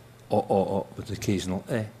reverse. O, with occasional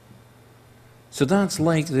e. So that's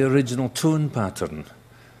like the original tone pattern.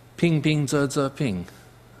 Ping, ping, za, za, ping.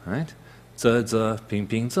 Right? Za, za, ping,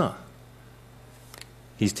 ping, za.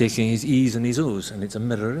 He's taking his E's and his O's, and it's a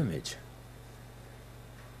mirror image.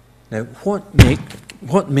 Now,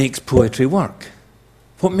 what makes poetry work?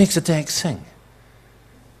 What makes a text sing?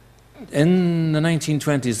 In the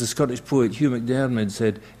 1920s, the Scottish poet Hugh MacDiarmid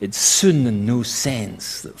said, "It's soon and no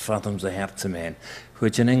sense that fathoms the hearts of men,"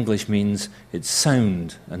 which in English means it's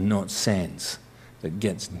sound and not sense that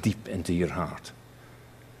gets deep into your heart.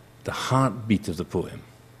 The heartbeat of the poem.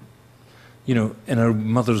 You know, in our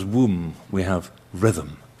mother's womb, we have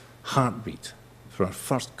rhythm, heartbeat, for our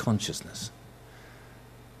first consciousness.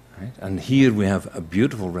 Right? And here we have a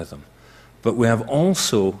beautiful rhythm. But we have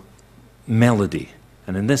also melody.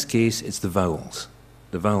 And in this case, it's the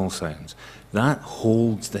vowel sounds. That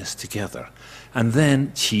holds this together. And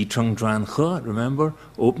then, qi chung zhuan he, remember?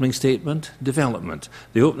 Opening statement, development.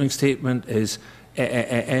 The opening statement is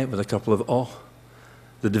with a couple of o.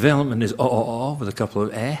 The development is o with a couple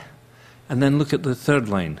of e. And then look at the third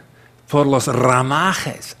line. Por los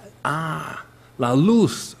ramajes, la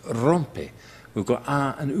luz rompe. We've got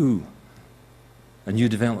a and u. A new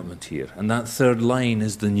development here. And that third line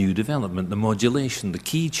is the new development, the modulation, the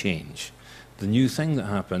key change, the new thing that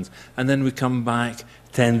happens. And then we come back,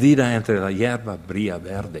 tendida entre la hierba bría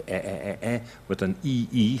verde, with an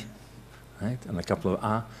e, right, and a couple of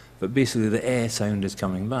a. But basically the sound is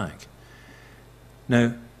coming back.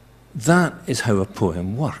 Now, that is how a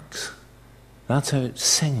poem works. That's how it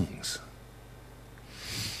sings.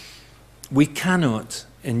 We cannot,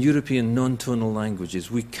 in European non-tonal languages,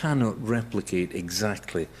 we cannot replicate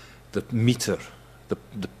exactly the meter,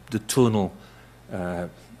 the tonal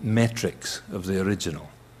metrics of the original.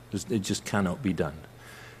 It just cannot be done.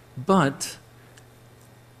 But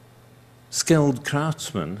skilled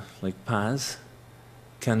craftsmen like Paz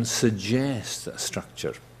can suggest a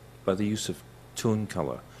structure by the use of tone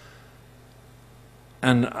colour.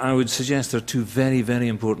 And I would suggest there are two very, very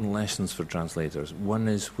important lessons for translators. One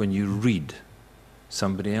is when you read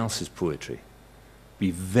somebody else's poetry, be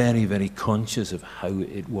very, very conscious of how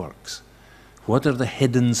it works. What are the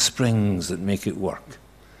hidden springs that make it work?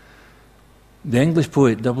 The English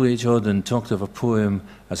poet W.H. Auden talked of a poem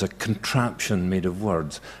as a contraption made of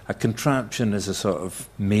words. A contraption is a sort of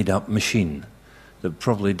made-up machine that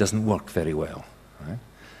probably doesn't work very well. Right?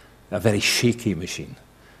 A very shaky machine.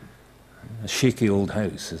 A shaky old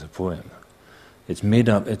house is a poem. It's made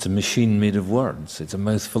up, it's a machine made of words. It's a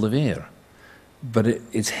mouthful of air. But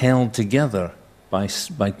it's held together by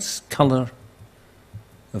colour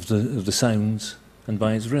of the sounds and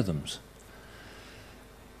by its rhythms.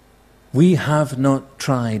 We have not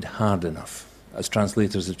tried hard enough as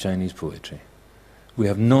translators of Chinese poetry. We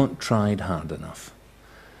have not tried hard enough.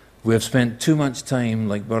 We have spent too much time,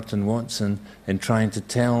 like Burton Watson, in trying to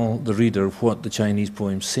tell the reader what the Chinese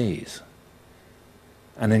poem says.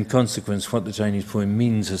 And in consequence, what the Chinese poem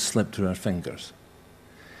means has slipped through our fingers.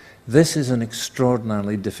 This is an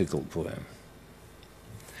extraordinarily difficult poem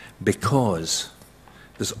because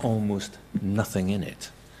there's almost nothing in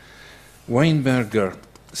it. Weinberger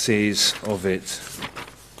says of it,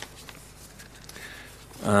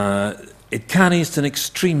 it carries to an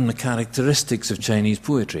extreme the characteristics of Chinese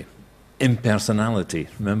poetry. Impersonality,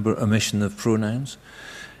 remember, omission of pronouns,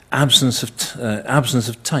 absence of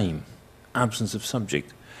time, absence of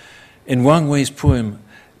subject. In Wang Wei's poem,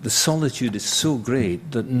 the solitude is so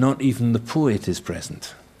great that not even the poet is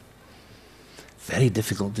present. Very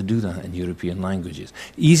difficult to do that in European languages.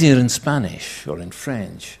 Easier in Spanish or in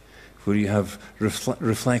French, where you have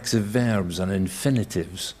reflexive verbs and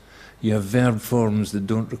infinitives. You have verb forms that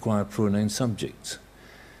don't require pronoun subjects.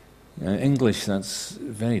 English, that's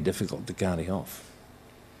very difficult to carry off.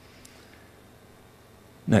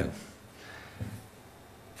 Now,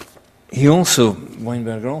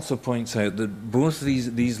 Weinberger also points out that both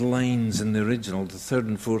these lines in the original, the third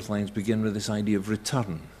and fourth lines, begin with this idea of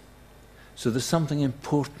return. So there's something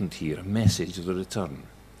important here, a message of the return.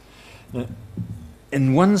 Now,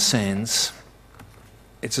 in one sense,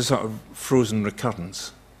 it's a sort of frozen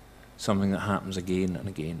recurrence, something that happens again and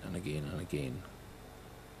again and again and again.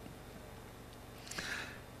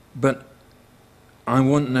 But I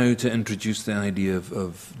want now to introduce the idea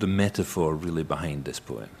of the metaphor really behind this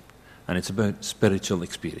poem. And it's about spiritual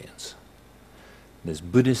experience. This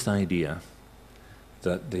Buddhist idea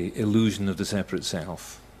that the illusion of the separate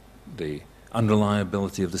self, the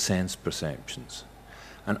unreliability of the sense perceptions.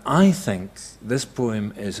 And I think this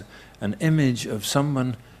poem is an image of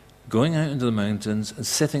someone going out into the mountains and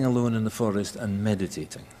sitting alone in the forest and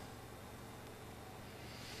meditating.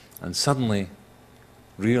 And suddenly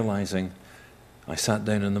realizing, I sat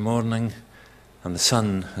down in the morning and the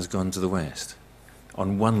sun has gone to the west.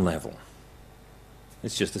 On one level.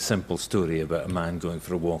 It's just a simple story about a man going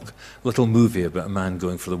for a walk, a little movie about a man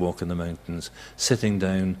going for the walk in the mountains, sitting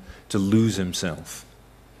down to lose himself.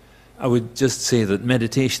 I would just say that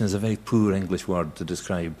meditation is a very poor English word to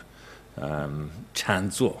describe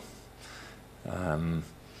chanzo.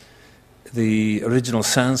 The original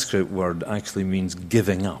Sanskrit word actually means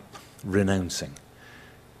giving up, renouncing.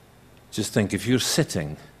 Just think, if you're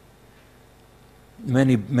sitting,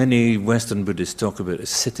 many Western Buddhists talk about a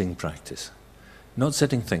sitting practice. Not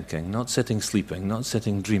sitting thinking, not sitting sleeping, not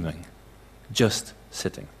sitting dreaming. Just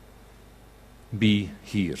sitting. Be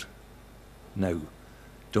here, now.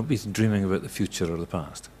 Don't be dreaming about the future or the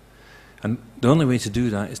past. And the only way to do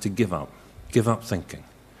that is to give up. Give up thinking.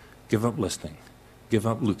 Give up listening. Give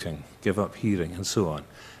up looking. Give up hearing, and so on.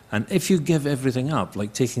 And if you give everything up,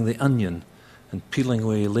 like taking the onion and peeling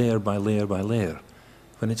away layer by layer by layer,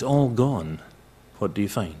 when it's all gone, what do you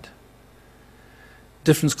find?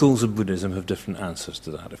 Different schools of Buddhism have different answers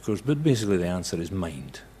to that, of course, but basically the answer is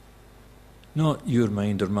mind. Not your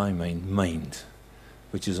mind or my mind, mind,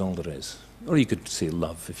 which is all there is. Or you could say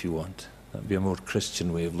love if you want. That would be a more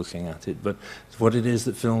Christian way of looking at it. But what it is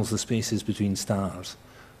that fills the spaces between stars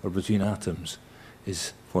or between atoms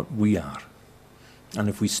is what we are. And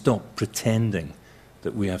if we stop pretending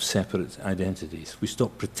that we have separate identities, we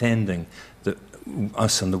stop pretending that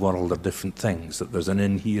us and the world are different things, that there's an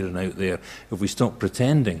in here and out there. If we stop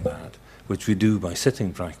pretending that, which we do by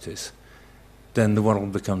sitting practice, then the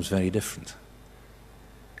world becomes very different.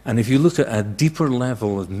 And if you look at a deeper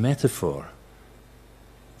level of metaphor,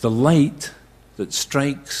 the light that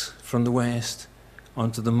strikes from the west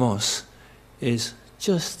onto the moss is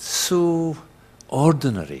just so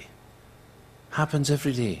ordinary. Happens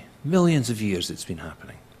every day. Millions of years it's been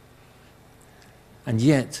happening. And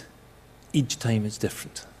yet, each time it's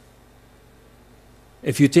different.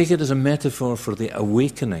 If you take it as a metaphor for the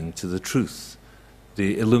awakening to the truth,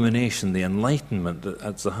 the illumination, the enlightenment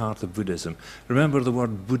that's the heart of Buddhism, remember the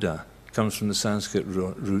word Buddha comes from the Sanskrit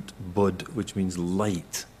root bud, which means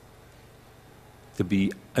light. To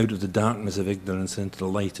be out of the darkness of ignorance into the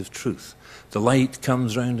light of truth. The light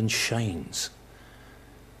comes round and shines.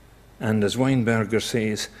 And as Weinberger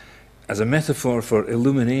says, as a metaphor for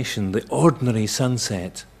illumination, the ordinary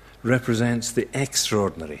sunset represents the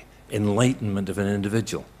extraordinary enlightenment of an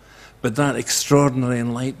individual. But that extraordinary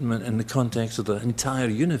enlightenment in the context of the entire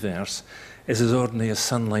universe is as ordinary as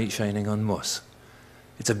sunlight shining on moss.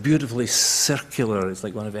 It's a beautifully circular, it's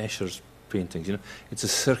like one of Escher's paintings, you know, it's a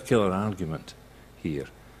circular argument here,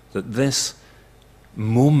 that this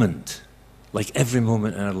moment, like every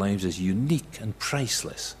moment in our lives, is unique and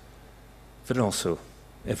priceless, but also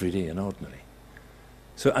everyday and ordinary.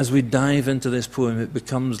 So as we dive into this poem, it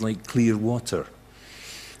becomes like clear water.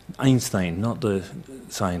 Einstein, not the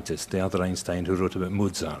scientist, the other Einstein who wrote about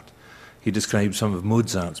Mozart, he described some of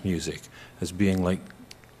Mozart's music as being like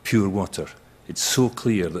pure water. It's so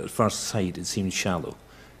clear that at first sight it seems shallow,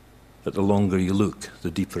 but the longer you look,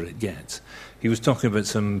 the deeper it gets. He was talking about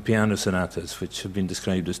some piano sonatas which have been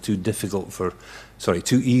described as too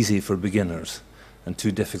easy for beginners and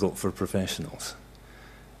too difficult for professionals.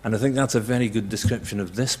 And I think that's a very good description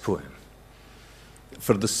of this poem.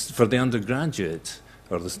 For the undergraduate,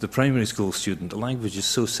 or the primary school student, the language is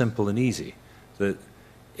so simple and easy that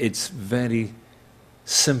it's very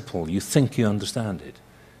simple. You think you understand it.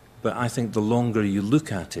 But I think the longer you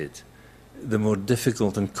look at it, the more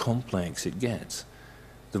difficult and complex it gets.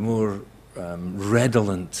 The more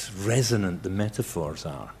redolent, resonant the metaphors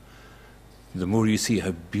are. The more you see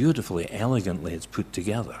how beautifully, elegantly it's put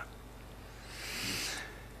together.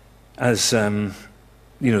 As as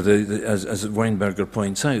Weinberger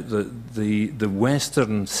points out, the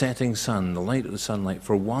Western setting sun, the light of the sunlight,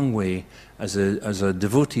 for Wang, as a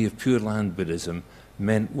devotee of Pure Land Buddhism,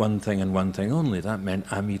 meant one thing and one thing only. That meant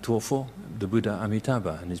Amitofo, the Buddha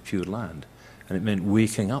Amitabha and his Pure Land. And it meant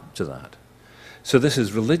waking up to that. So this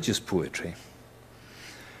is religious poetry.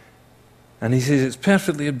 And he says it's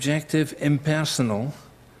perfectly objective, impersonal,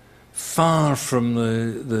 far from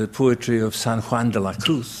the poetry of San Juan de la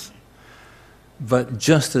Cruz, but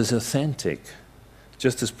just as authentic,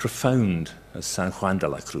 just as profound as San Juan de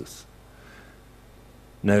la Cruz.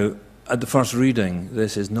 Now, at the first reading,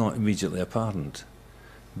 this is not immediately apparent.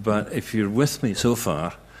 But if you're with me so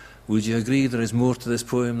far, would you agree there is more to this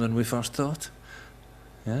poem than we first thought?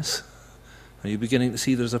 Yes? Are you beginning to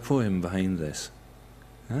see there's a poem behind this?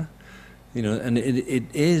 Huh? And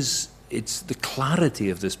it's the clarity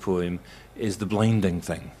of this poem is the blinding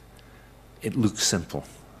thing. It looks simple.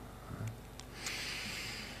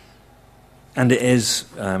 And it is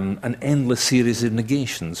an endless series of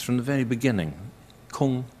negations from the very beginning.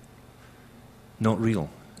 Kong, not real,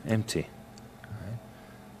 empty.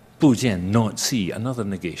 Bu jian, not see, another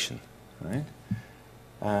negation. Right?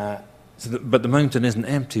 But the mountain isn't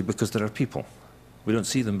empty because there are people. We don't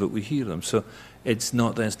see them, but we hear them. So it's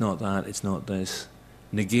not this, not that, it's not this.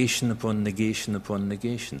 Negation upon negation upon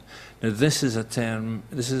negation. Now this is a term,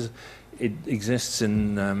 it exists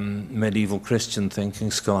in medieval Christian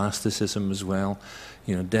thinking, scholasticism as well.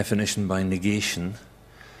 Definition by negation.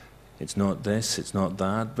 It's not this, it's not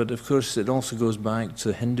that. But of course it also goes back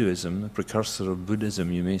to Hinduism, the precursor of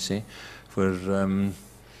Buddhism, you may say, where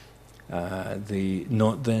the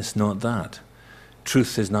not this, not that.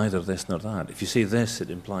 Truth is neither this nor that. If you say this,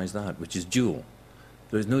 it implies that, which is dual.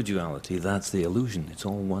 There is no duality, that's the illusion. It's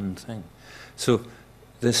all one thing. So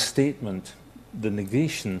this statement, the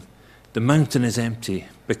negation, the mountain is empty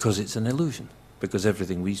because it's an illusion, because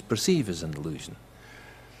everything we perceive is an illusion.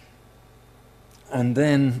 And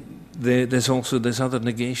then there's also this other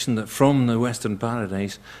negation that from the Western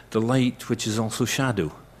paradise, the light, which is also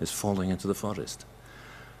shadow, is falling into the forest.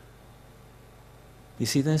 You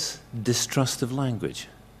see this? Distrust of language.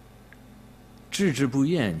 知之不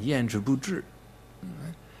言，言之不知.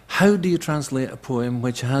 How do you translate a poem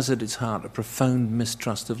which has at its heart a profound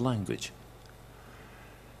mistrust of language?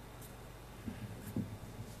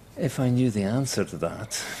 If I knew the answer to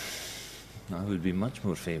that, I would be much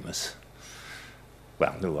more famous.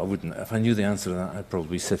 Well, no, I wouldn't. If I knew the answer to that, I'd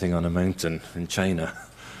probably be sitting on a mountain in China,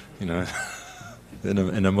 in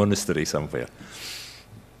a monastery somewhere.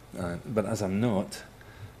 But as I'm not,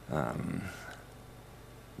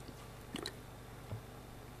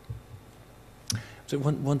 so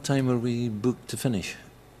what time are we booked to finish?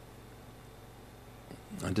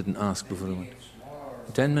 I didn't ask before I went.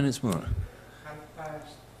 10 minutes more.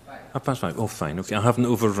 5:30. Oh, fine. Okay, I haven't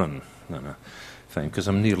overrun. No, fine, because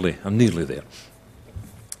I'm nearly there.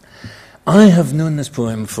 I have known this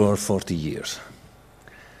poem for 40 years,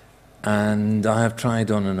 and I have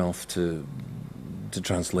tried on and off to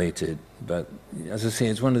translate it. But as I say,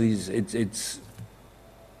 it's one of these. It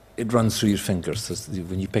runs through your fingers.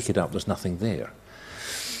 When you pick it up, there's nothing there.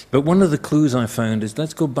 But one of the clues I found is,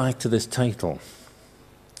 let's go back to this title,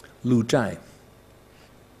 Lu Zhai,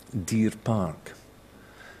 Deer Park.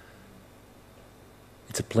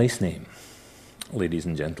 It's a place name, ladies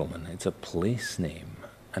and gentlemen. It's a place name.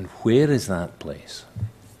 And where is that place?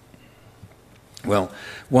 Well,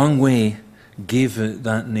 Wang Wei gave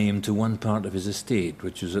that name to one part of his estate,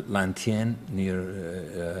 which was at Lantian,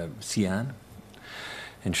 near Xi'an,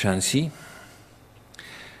 in Shanxi.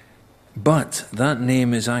 But that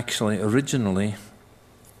name is actually originally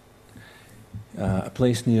a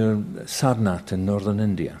place near Sarnath in northern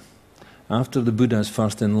India. After the Buddha's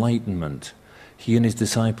first enlightenment, he and his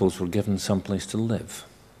disciples were given some place to live,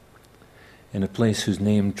 in a place whose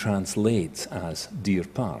name translates as Deer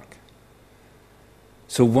Park.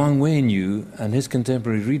 So Wang Wei knew, and his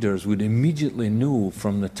contemporary readers would immediately know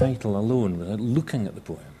from the title alone, without looking at the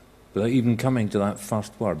poem, without even coming to that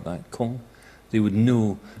first word, that kong, they would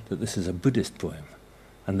know that this is a Buddhist poem,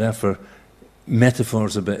 and therefore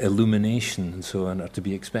metaphors about illumination and so on are to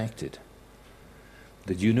be expected.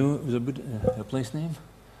 Did you know it was a place name?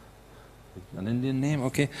 An Indian name?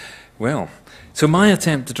 Okay. Well, so my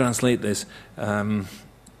attempt to translate this comes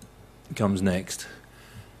next.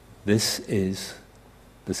 This is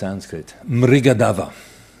the Sanskrit. Mrigadava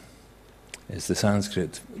is the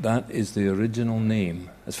Sanskrit. That is the original name,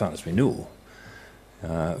 as far as we know,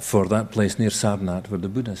 for that place near Sarnath where the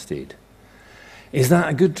Buddha stayed. Is that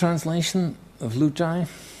a good translation of Lu Chai?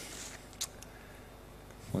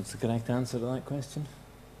 What's the correct answer to that question?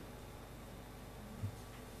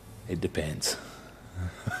 It depends.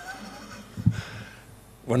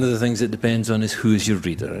 One of the things it depends on is who is your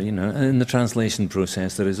reader, you know. And in the translation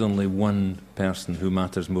process, there is only one person who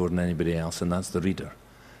matters more than anybody else, and that's the reader.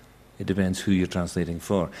 It depends who you're translating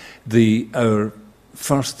for. Our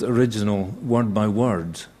first original, word by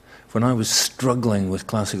word, when I was struggling with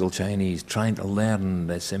classical Chinese, trying to learn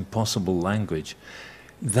this impossible language,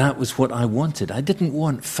 that was what I wanted. I didn't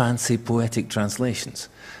want fancy poetic translations.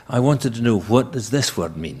 I wanted to know, what does this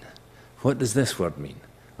word mean? What does this word mean?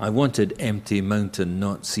 I wanted empty mountain,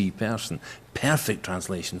 not sea person. Perfect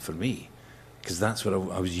translation for me, because that's what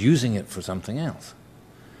I was using it for something else.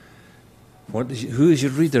 Who is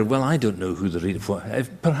your reader? Well, I don't know who the reader for.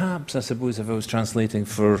 Perhaps, I suppose, if I was translating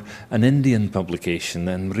for an Indian publication,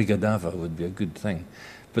 then Mrigadava would be a good thing.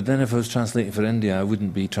 But then if I was translating for India, I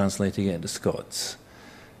wouldn't be translating it into Scots.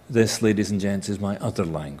 This, ladies and gents, is my other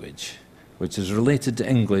language, which is related to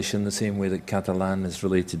English in the same way that Catalan is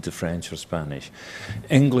related to French or Spanish.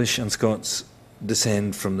 English and Scots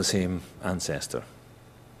descend from the same ancestor.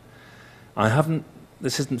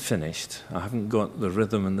 This isn't finished. I haven't got the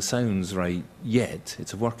rhythm and the sounds right yet.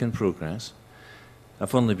 It's a work in progress.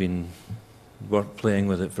 I've only been playing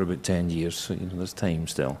with it for about 10 years, so there's time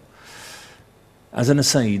still. As an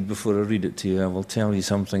aside, before I read it to you, I will tell you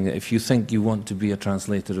something that if you think you want to be a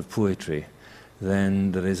translator of poetry,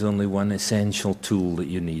 then there is only one essential tool that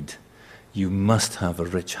you need. You must have a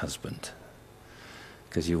rich husband,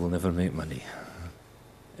 because you will never make money,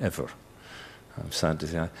 ever. I'm sad to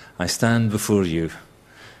say. I stand before you.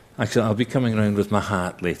 Actually, I'll be coming around with my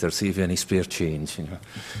hat later, see if any spare change.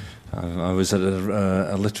 I was at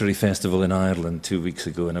a literary festival in Ireland 2 weeks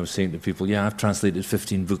ago, and I was saying to people, yeah, I've translated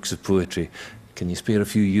 15 books of poetry. Can you spare a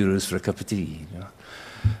few euros for a cup of tea?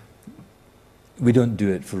 We don't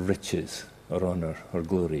do it for riches or honour or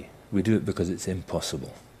glory. We do it because it's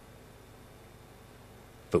impossible.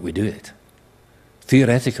 But we do it.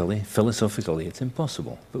 Theoretically, philosophically, it's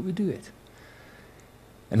impossible, but we do it.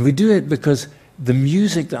 And we do it because the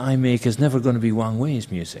music that I make is never going to be Wang Wei's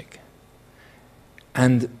music.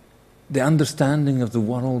 And the understanding of the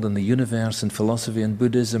world and the universe and philosophy and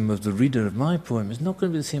Buddhism of the reader of my poem is not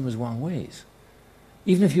going to be the same as Wang Wei's.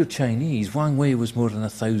 Even if you're Chinese, Wang Wei was more than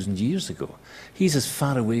 1,000 years ago. He's as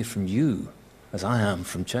far away from you as I am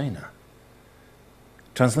from China.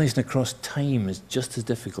 Translation across time is just as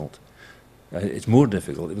difficult. It's more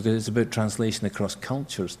difficult because it's about translation across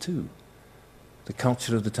cultures too. The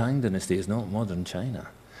culture of the Tang dynasty is not modern China.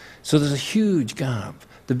 So there's a huge gap.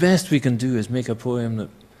 The best we can do is make a poem that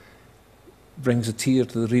brings a tear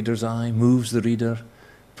to the reader's eye, moves the reader,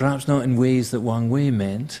 perhaps not in ways that Wang Wei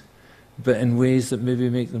meant, but in ways that maybe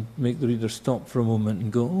make the reader stop for a moment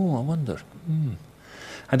and go, oh, I wonder.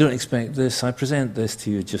 I don't expect this. I present this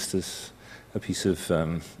to you just as a piece of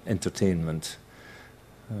entertainment.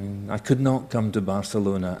 I mean, I could not come to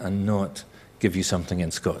Barcelona and not give you something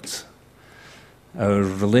in Scots. Our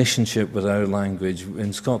relationship with our language,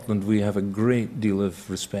 in Scotland we have a great deal of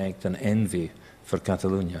respect and envy for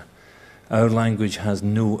Catalonia. Our language has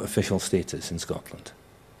no official status in Scotland,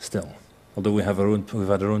 still. Although we've had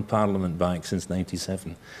our own parliament back since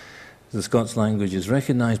 1997. The Scots language is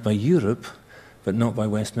recognised by Europe, but not by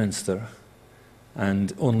Westminster,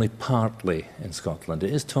 and only partly in Scotland.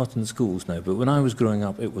 It is taught in schools now, but when I was growing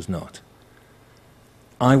up, it was not.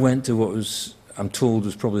 I went to what was, I'm told,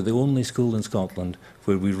 was probably the only school in Scotland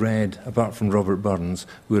where we read, apart from Robert Burns,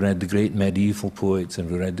 we read the great medieval poets and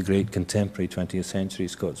we read the great contemporary 20th century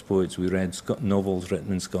Scots poets. We read novels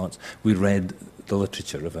written in Scots. We read the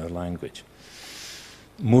literature of our language.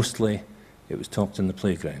 Mostly, it was taught in the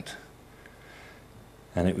playground.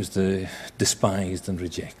 And it was the despised and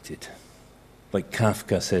rejected. Like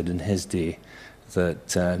Kafka said in his day,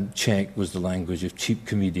 that Czech was the language of cheap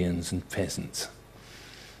comedians and peasants.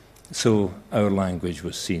 So our language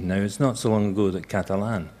was seen. Now, it's not so long ago that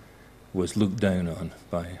Catalan was looked down on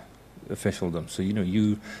by officialdom. So, you know,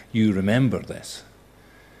 you remember this.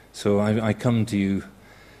 So I come to you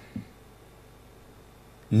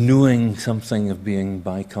knowing something of being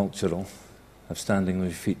bicultural, of standing with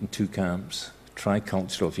your feet in two camps,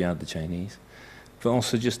 tricultural if you add the Chinese, but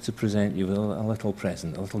also just to present you with a little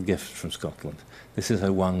present, a little gift from Scotland. This is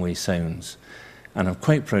how Wang sounds. And I'm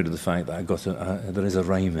quite proud of the fact that I got there is a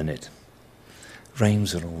rhyme in it.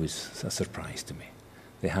 Rhymes are always a surprise to me.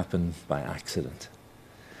 They happen by accident.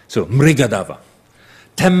 So, Mrigadava,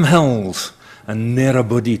 Tim Hills, and ne'er a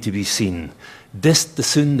body to be seen. Dist the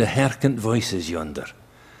soon the herkent voices yonder.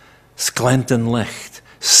 Sklenton licht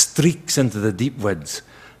streaks into the deep woods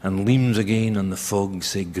and leams again on the fog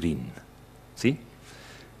say green. See?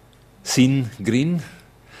 Seen, green.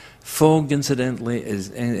 Fog, incidentally,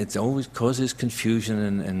 it always causes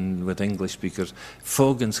confusion with English speakers.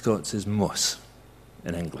 Fog in Scots is moss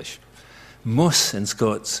in English. Moss in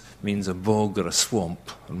Scots means a bog or a swamp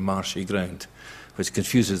or marshy ground, which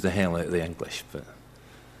confuses the hell out of the English, but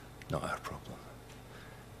not our problem.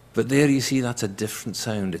 But there you see that's a different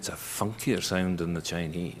sound. It's a funkier sound than the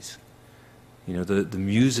Chinese. You know, the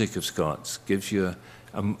music of Scots gives you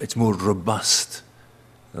it's more robust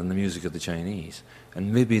than the music of the Chinese.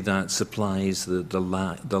 And maybe that supplies the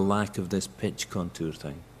lack of this pitch contour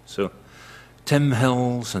thing. So, Tim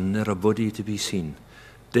Hills and ne'er a body to be seen.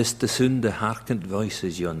 Dist the soon the harkent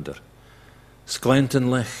voices yonder. Sklenton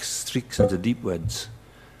licht streaks into deep woods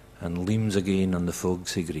and leams again on the fog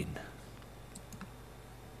say green.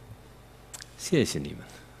 Sies niemand.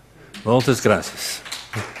 Moltes gracias.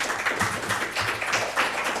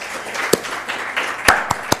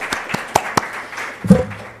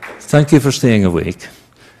 Thank you for staying awake,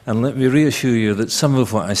 and let me reassure you that some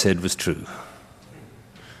of what I said was true.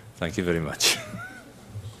 Thank you very much.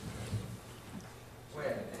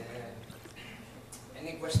 Well,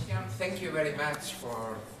 any question? Thank you very much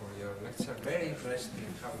for your lecture. Very interesting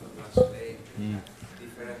how to translate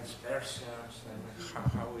different versions and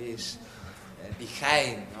how is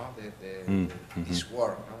behind this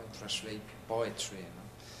work, translate poetry.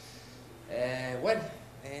 Well,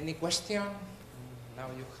 any question? Now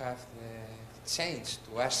you have the chance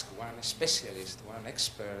to ask one specialist, one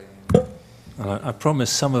expert. I promise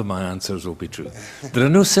some of my answers will be true. There are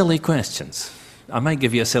no silly questions. I might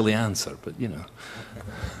give you a silly answer, but you know,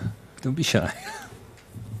 don't be shy.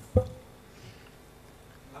 I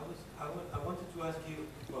wanted to ask you,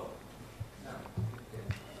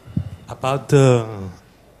 about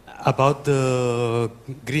the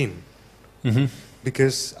green,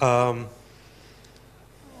 because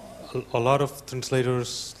a lot of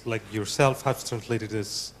translators like yourself have translated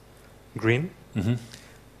as green,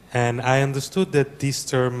 and I understood that this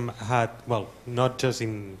term had, well, not just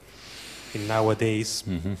in nowadays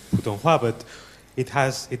Putonghua, but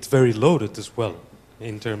it's very loaded as well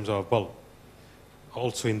in terms of, well,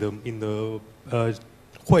 also in the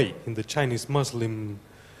Hui, in the Chinese Muslim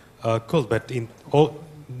cult, but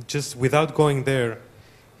just without going there,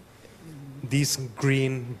 this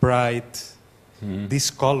green, bright, this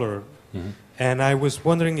color, and I was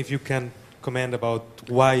wondering if you can comment about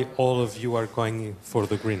why all of you are going for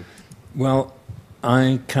the green. Well,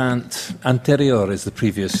 I can't. Anterior is the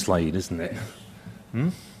previous slide, isn't it?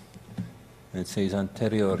 It says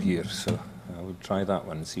anterior here, so I would try that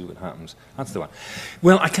one and see what happens. That's the one.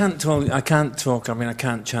 Well, I can't talk. I mean, I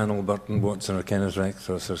can't channel Burton, Watson, or Kenneth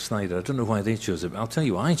Rexroth or Snyder. I don't know why they chose it, but I'll tell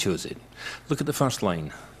you why I chose it. Look at the first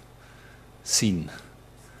line. Seen.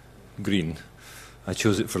 Green. I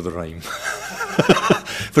chose it for the rhyme.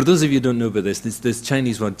 For those of you who don't know about this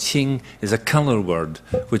Chinese word qing is a colour word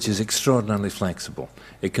which is extraordinarily flexible.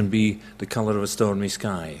 It can be the colour of a stormy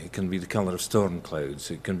sky, it can be the colour of storm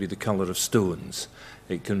clouds, it can be the colour of stones,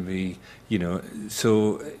 it can be, you know,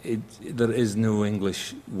 so there is no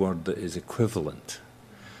English word that is equivalent.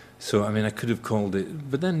 So, I mean, I could have called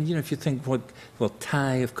it, but then, you know, if you think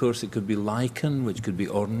Thai, of course, it could be lichen, which could be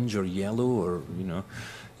orange or yellow or, you know,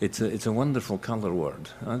 it's a wonderful colour word.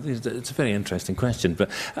 It's a very interesting question, but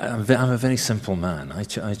I'm a very simple man. I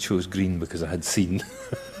chose green because I had seen.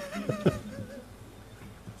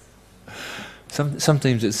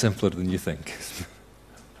 Sometimes it's simpler than you think.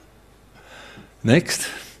 Next.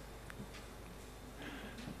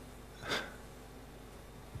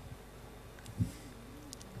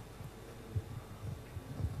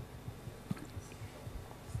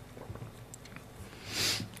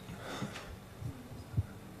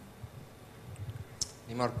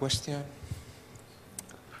 Any more questions?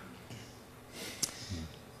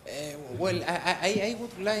 Well, I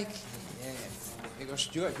would like, because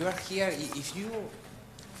you are here, if you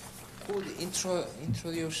could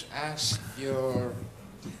introduce us your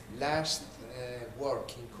last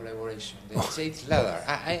work in collaboration, the Jade Ladder.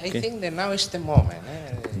 I think that now is the moment.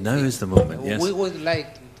 Now is the moment, yes. We would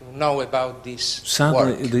like to know about this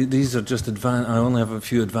Sadly, work. these are just advanced. I only have a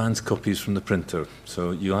few advanced copies from the printer,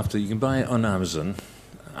 so you can buy it on Amazon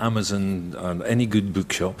or any good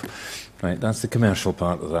bookshop. Right, that's the commercial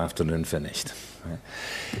part of the afternoon finished. Right.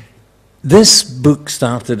 This book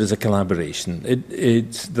started as a collaboration.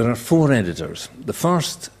 There are 4 editors. The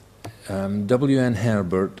first, W.N.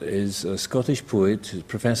 Herbert, is a Scottish poet,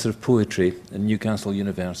 professor of poetry at Newcastle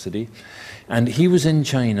University, and he was in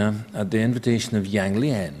China at the invitation of Yang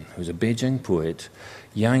Lian, who's a Beijing poet.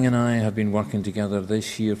 Yang and I have been working together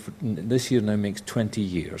this year. This year now makes 20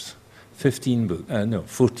 years, 14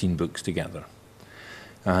 books together.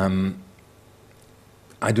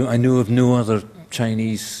 I know of no other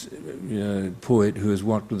Chinese poet who has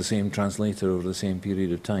worked with the same translator over the same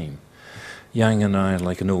period of time. Yang and I are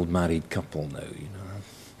like an old married couple now, you know.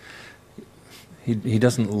 He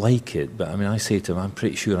doesn't like it, but I mean, I say to him, I'm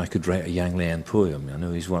pretty sure I could write a Yang Lian poem. I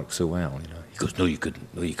know he's worked so well, you know. He goes, no, you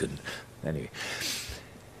couldn't. No, you couldn't. Anyway,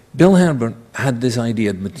 Bill Herbert had this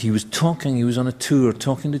idea, but he was on a tour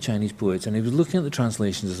talking to Chinese poets, and he was looking at the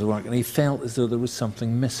translations of the work, and he felt as though there was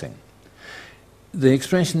something missing. The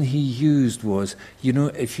expression he used was, you know,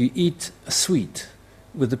 if you eat a sweet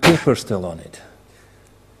with the paper still on it,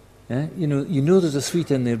 you know there's a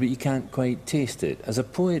sweet in there, but you can't quite taste it. As a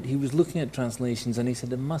poet, he was looking at translations, and he said,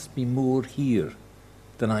 there must be more here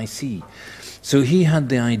than I see. So he had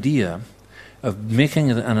the idea of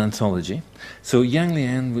making an anthology. So Yang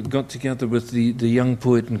Lian got together with the young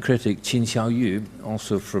poet and critic Qin Xiaoyu,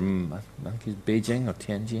 also from, I think he's Beijing or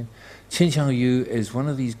Tianjin. Qin Xiaoyu is one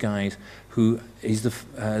of these guys who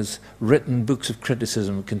has written books of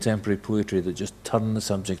criticism of contemporary poetry that just turn the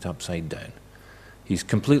subject upside down. He's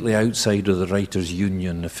completely outside of the Writers'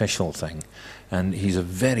 Union official thing, and he's a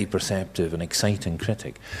very perceptive and exciting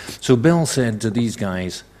critic. So Bill said to these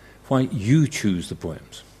guys, why you choose the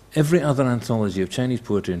poems? Every other anthology of Chinese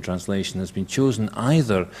poetry and translation has been chosen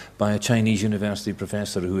either by a Chinese university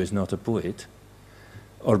professor who is not a poet,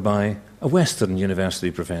 or by a Western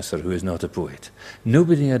university professor who is not a poet.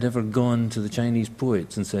 Nobody had ever gone to the Chinese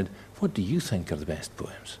poets and said, what do you think are the best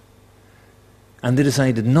poems? And they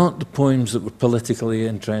decided not the poems that were politically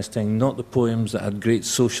interesting, not the poems that had great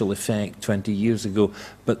social effect 20 years ago,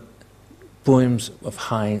 but poems of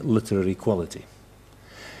high literary quality.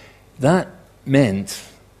 That meant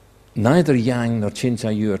neither Yang nor Qin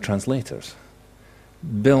Xiaoyu are translators.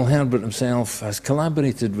 Bill Herbert himself has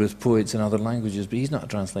collaborated with poets in other languages, but he's not a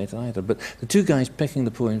translator either. But the 2 guys picking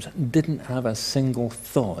the poems didn't have a single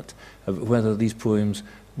thought of whether these poems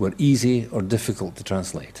were easy or difficult to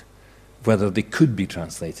translate, whether they could be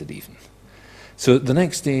translated even. So the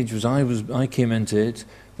next stage was I came into it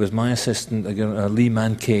with my assistant, Li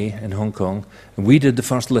Man Kei in Hong Kong, and we did the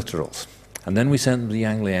first literals. And then we sent them to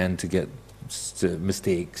Yang Lian to get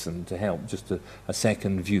mistakes and to help, just a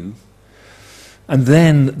second view. And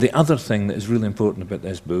then the other thing that is really important about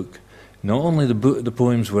this book, not only the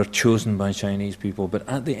poems were chosen by Chinese people, but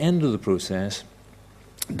at the end of the process,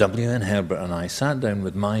 W.N. Herbert and I sat down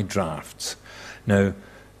with my drafts. Now,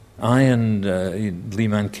 I and Li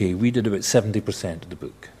Man Kei, we did about 70% of the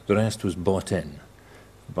book. The rest was bought in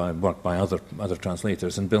by work by other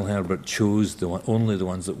translators, and Bill Herbert chose only the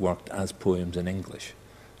ones that worked as poems in English.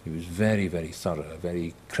 He was very, very thorough,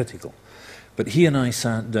 very critical. But he and I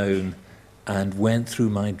sat down and went through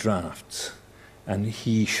my drafts, and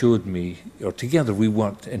he showed me, or together we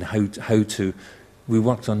worked in we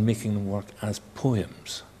worked on making them work as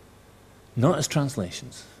poems, not as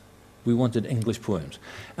translations. We wanted English poems.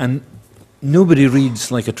 And nobody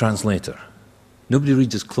reads like a translator. Nobody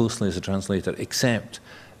reads as closely as a translator, except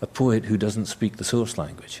a poet who doesn't speak the source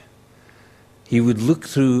language. He would look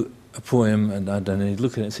through a poem and he'd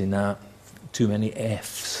look at it and say, nah, too many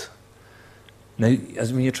F's. Now,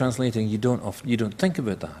 as when you're translating, you don't think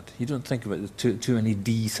about that. You don't think about too many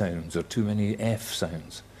D sounds or too many F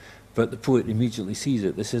sounds. But the poet immediately sees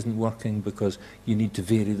it. This isn't working because you need to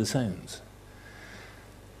vary the sounds.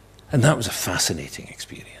 And that was a fascinating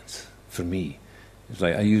experience for me. It's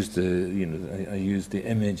like I used the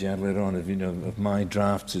image earlier on of my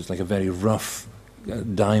drafts. It's like a very rough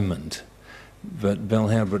diamond, but Bill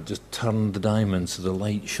Herbert just turned the diamond so the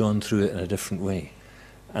light shone through it in a different way,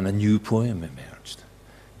 and a new poem emerged.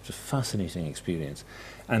 It was a fascinating experience,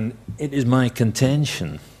 and it is my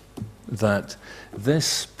contention that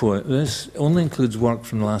this only includes work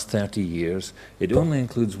from the last 30 years. It only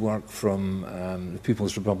includes work from the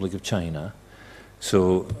People's Republic of China,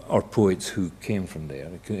 or poets who came from there.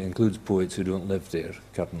 It includes poets who don't live there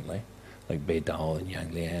currently, like Bei Dao and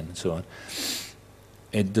Yang Lian and so on.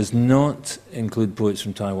 It does not include poets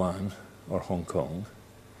from Taiwan or Hong Kong.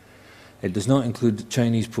 It does not include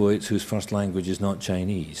Chinese poets whose first language is not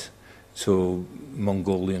Chinese. So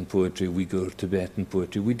Mongolian poetry, Uyghur, Tibetan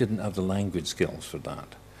poetry, we didn't have the language skills for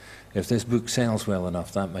that. If this book sells well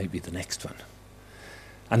enough, that might be the next one.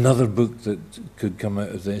 Another book that could come out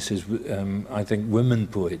of this is, I think women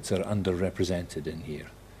poets are underrepresented in here.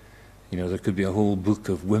 You know, there could be a whole book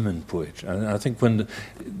of women poetry. And I think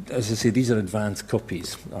as I say, these are advanced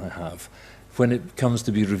copies I have. When it comes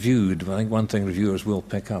to be reviewed, I think one thing reviewers will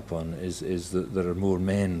pick up on is that there are more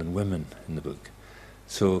men than women in the book.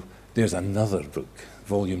 So there's another book,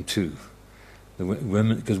 volume 2.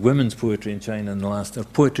 Because women's poetry in China or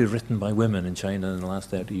poetry written by women in China in the last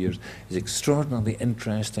 30 years is extraordinarily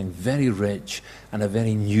interesting, very rich, and a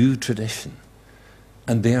very new tradition.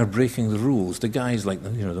 And they are breaking the rules. The guys like, the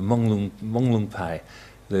Monglung Pai,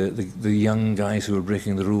 the young guys who were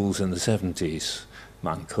breaking the rules in the 70s,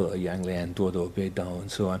 Man Ke, Yang Lian, Duodo, Bei Dao, and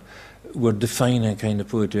so on, were defining a kind of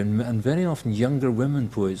poetry. And very often younger women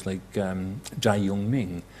poets like Zhai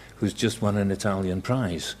Yongming, who's just won an Italian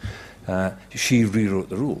prize, she rewrote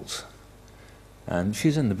the rules. And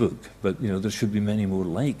she's in the book, but there should be many more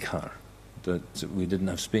like her that we didn't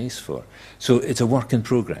have space for. So it's a work in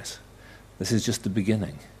progress. This is just the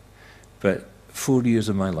beginning. But 4 years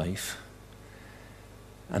of my life.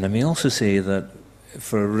 And I may also say that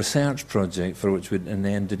for a research project for which we in the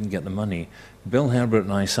end didn't get the money, Bill Herbert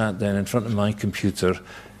and I sat down in front of my computer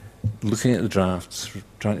looking at the drafts,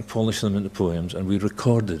 trying to polish them into poems, and we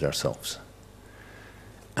recorded ourselves.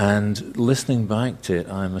 And listening back to it,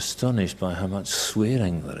 I'm astonished by how much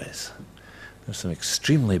swearing there is. There's some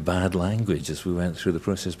extremely bad language as we went through the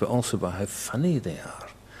process, but also by how funny they are.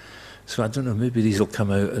 So I don't know, maybe these will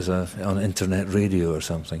come out as on internet radio or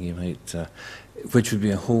something, you might, which would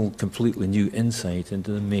be a whole completely new insight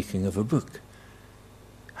into the making of a book.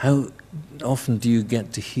 How often do you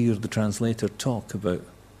get to hear the translator talk about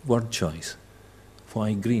word choice?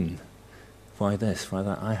 Why green? Why this? Why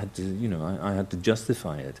that? I had to, I had to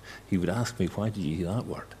justify it. He would ask me, why did you use that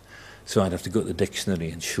word? So I'd have to go to the dictionary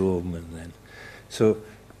and show him, and then. So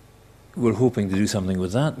we're hoping to do something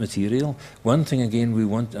with that material. One thing again we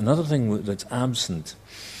want, another thing that's absent.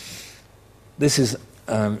 This is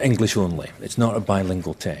English only. It's not a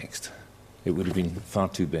bilingual text. It would have been far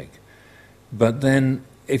too big. But then,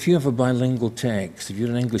 if you have a bilingual text, if you're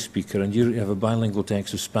an English speaker and you have a bilingual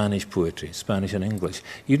text of Spanish poetry, Spanish and English,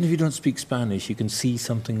 even if you don't speak Spanish, you can see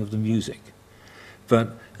something of the music.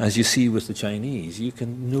 But as you see with the Chinese, you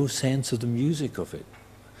can no sense of the music of it.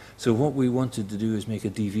 So what we wanted to do is make a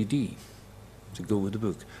DVD to go with the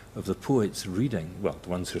book of the poets reading, well, the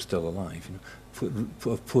ones who are still alive,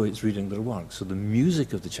 of poets reading their works. So the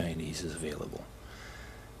music of the Chinese is available.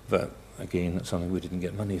 But again, that's something we didn't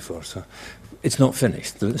get money for. So it's not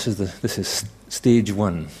finished. This is stage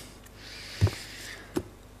 1.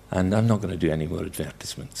 And I'm not going to do any more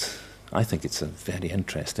advertisements. I think it's a very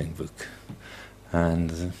interesting book.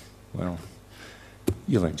 And, well,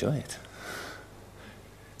 you'll enjoy it.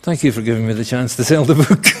 Thank you for giving me the chance to sell the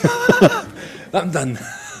book. I'm done.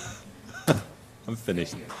 I'm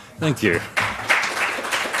finished. Thank you.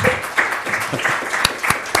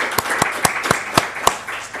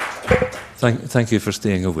 Thank you for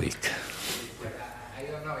staying awake. I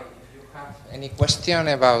don't know if you have any question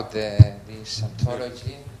about this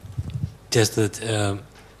anthology. Just that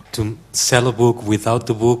to sell a book without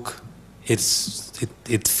the book, it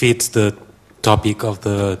fits the topic of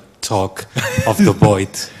the talk of the void.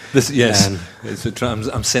 Yes,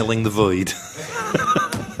 I'm selling the void.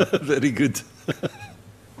 Very good.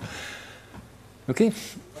 Okay.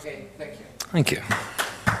 Okay, thank you. Thank you.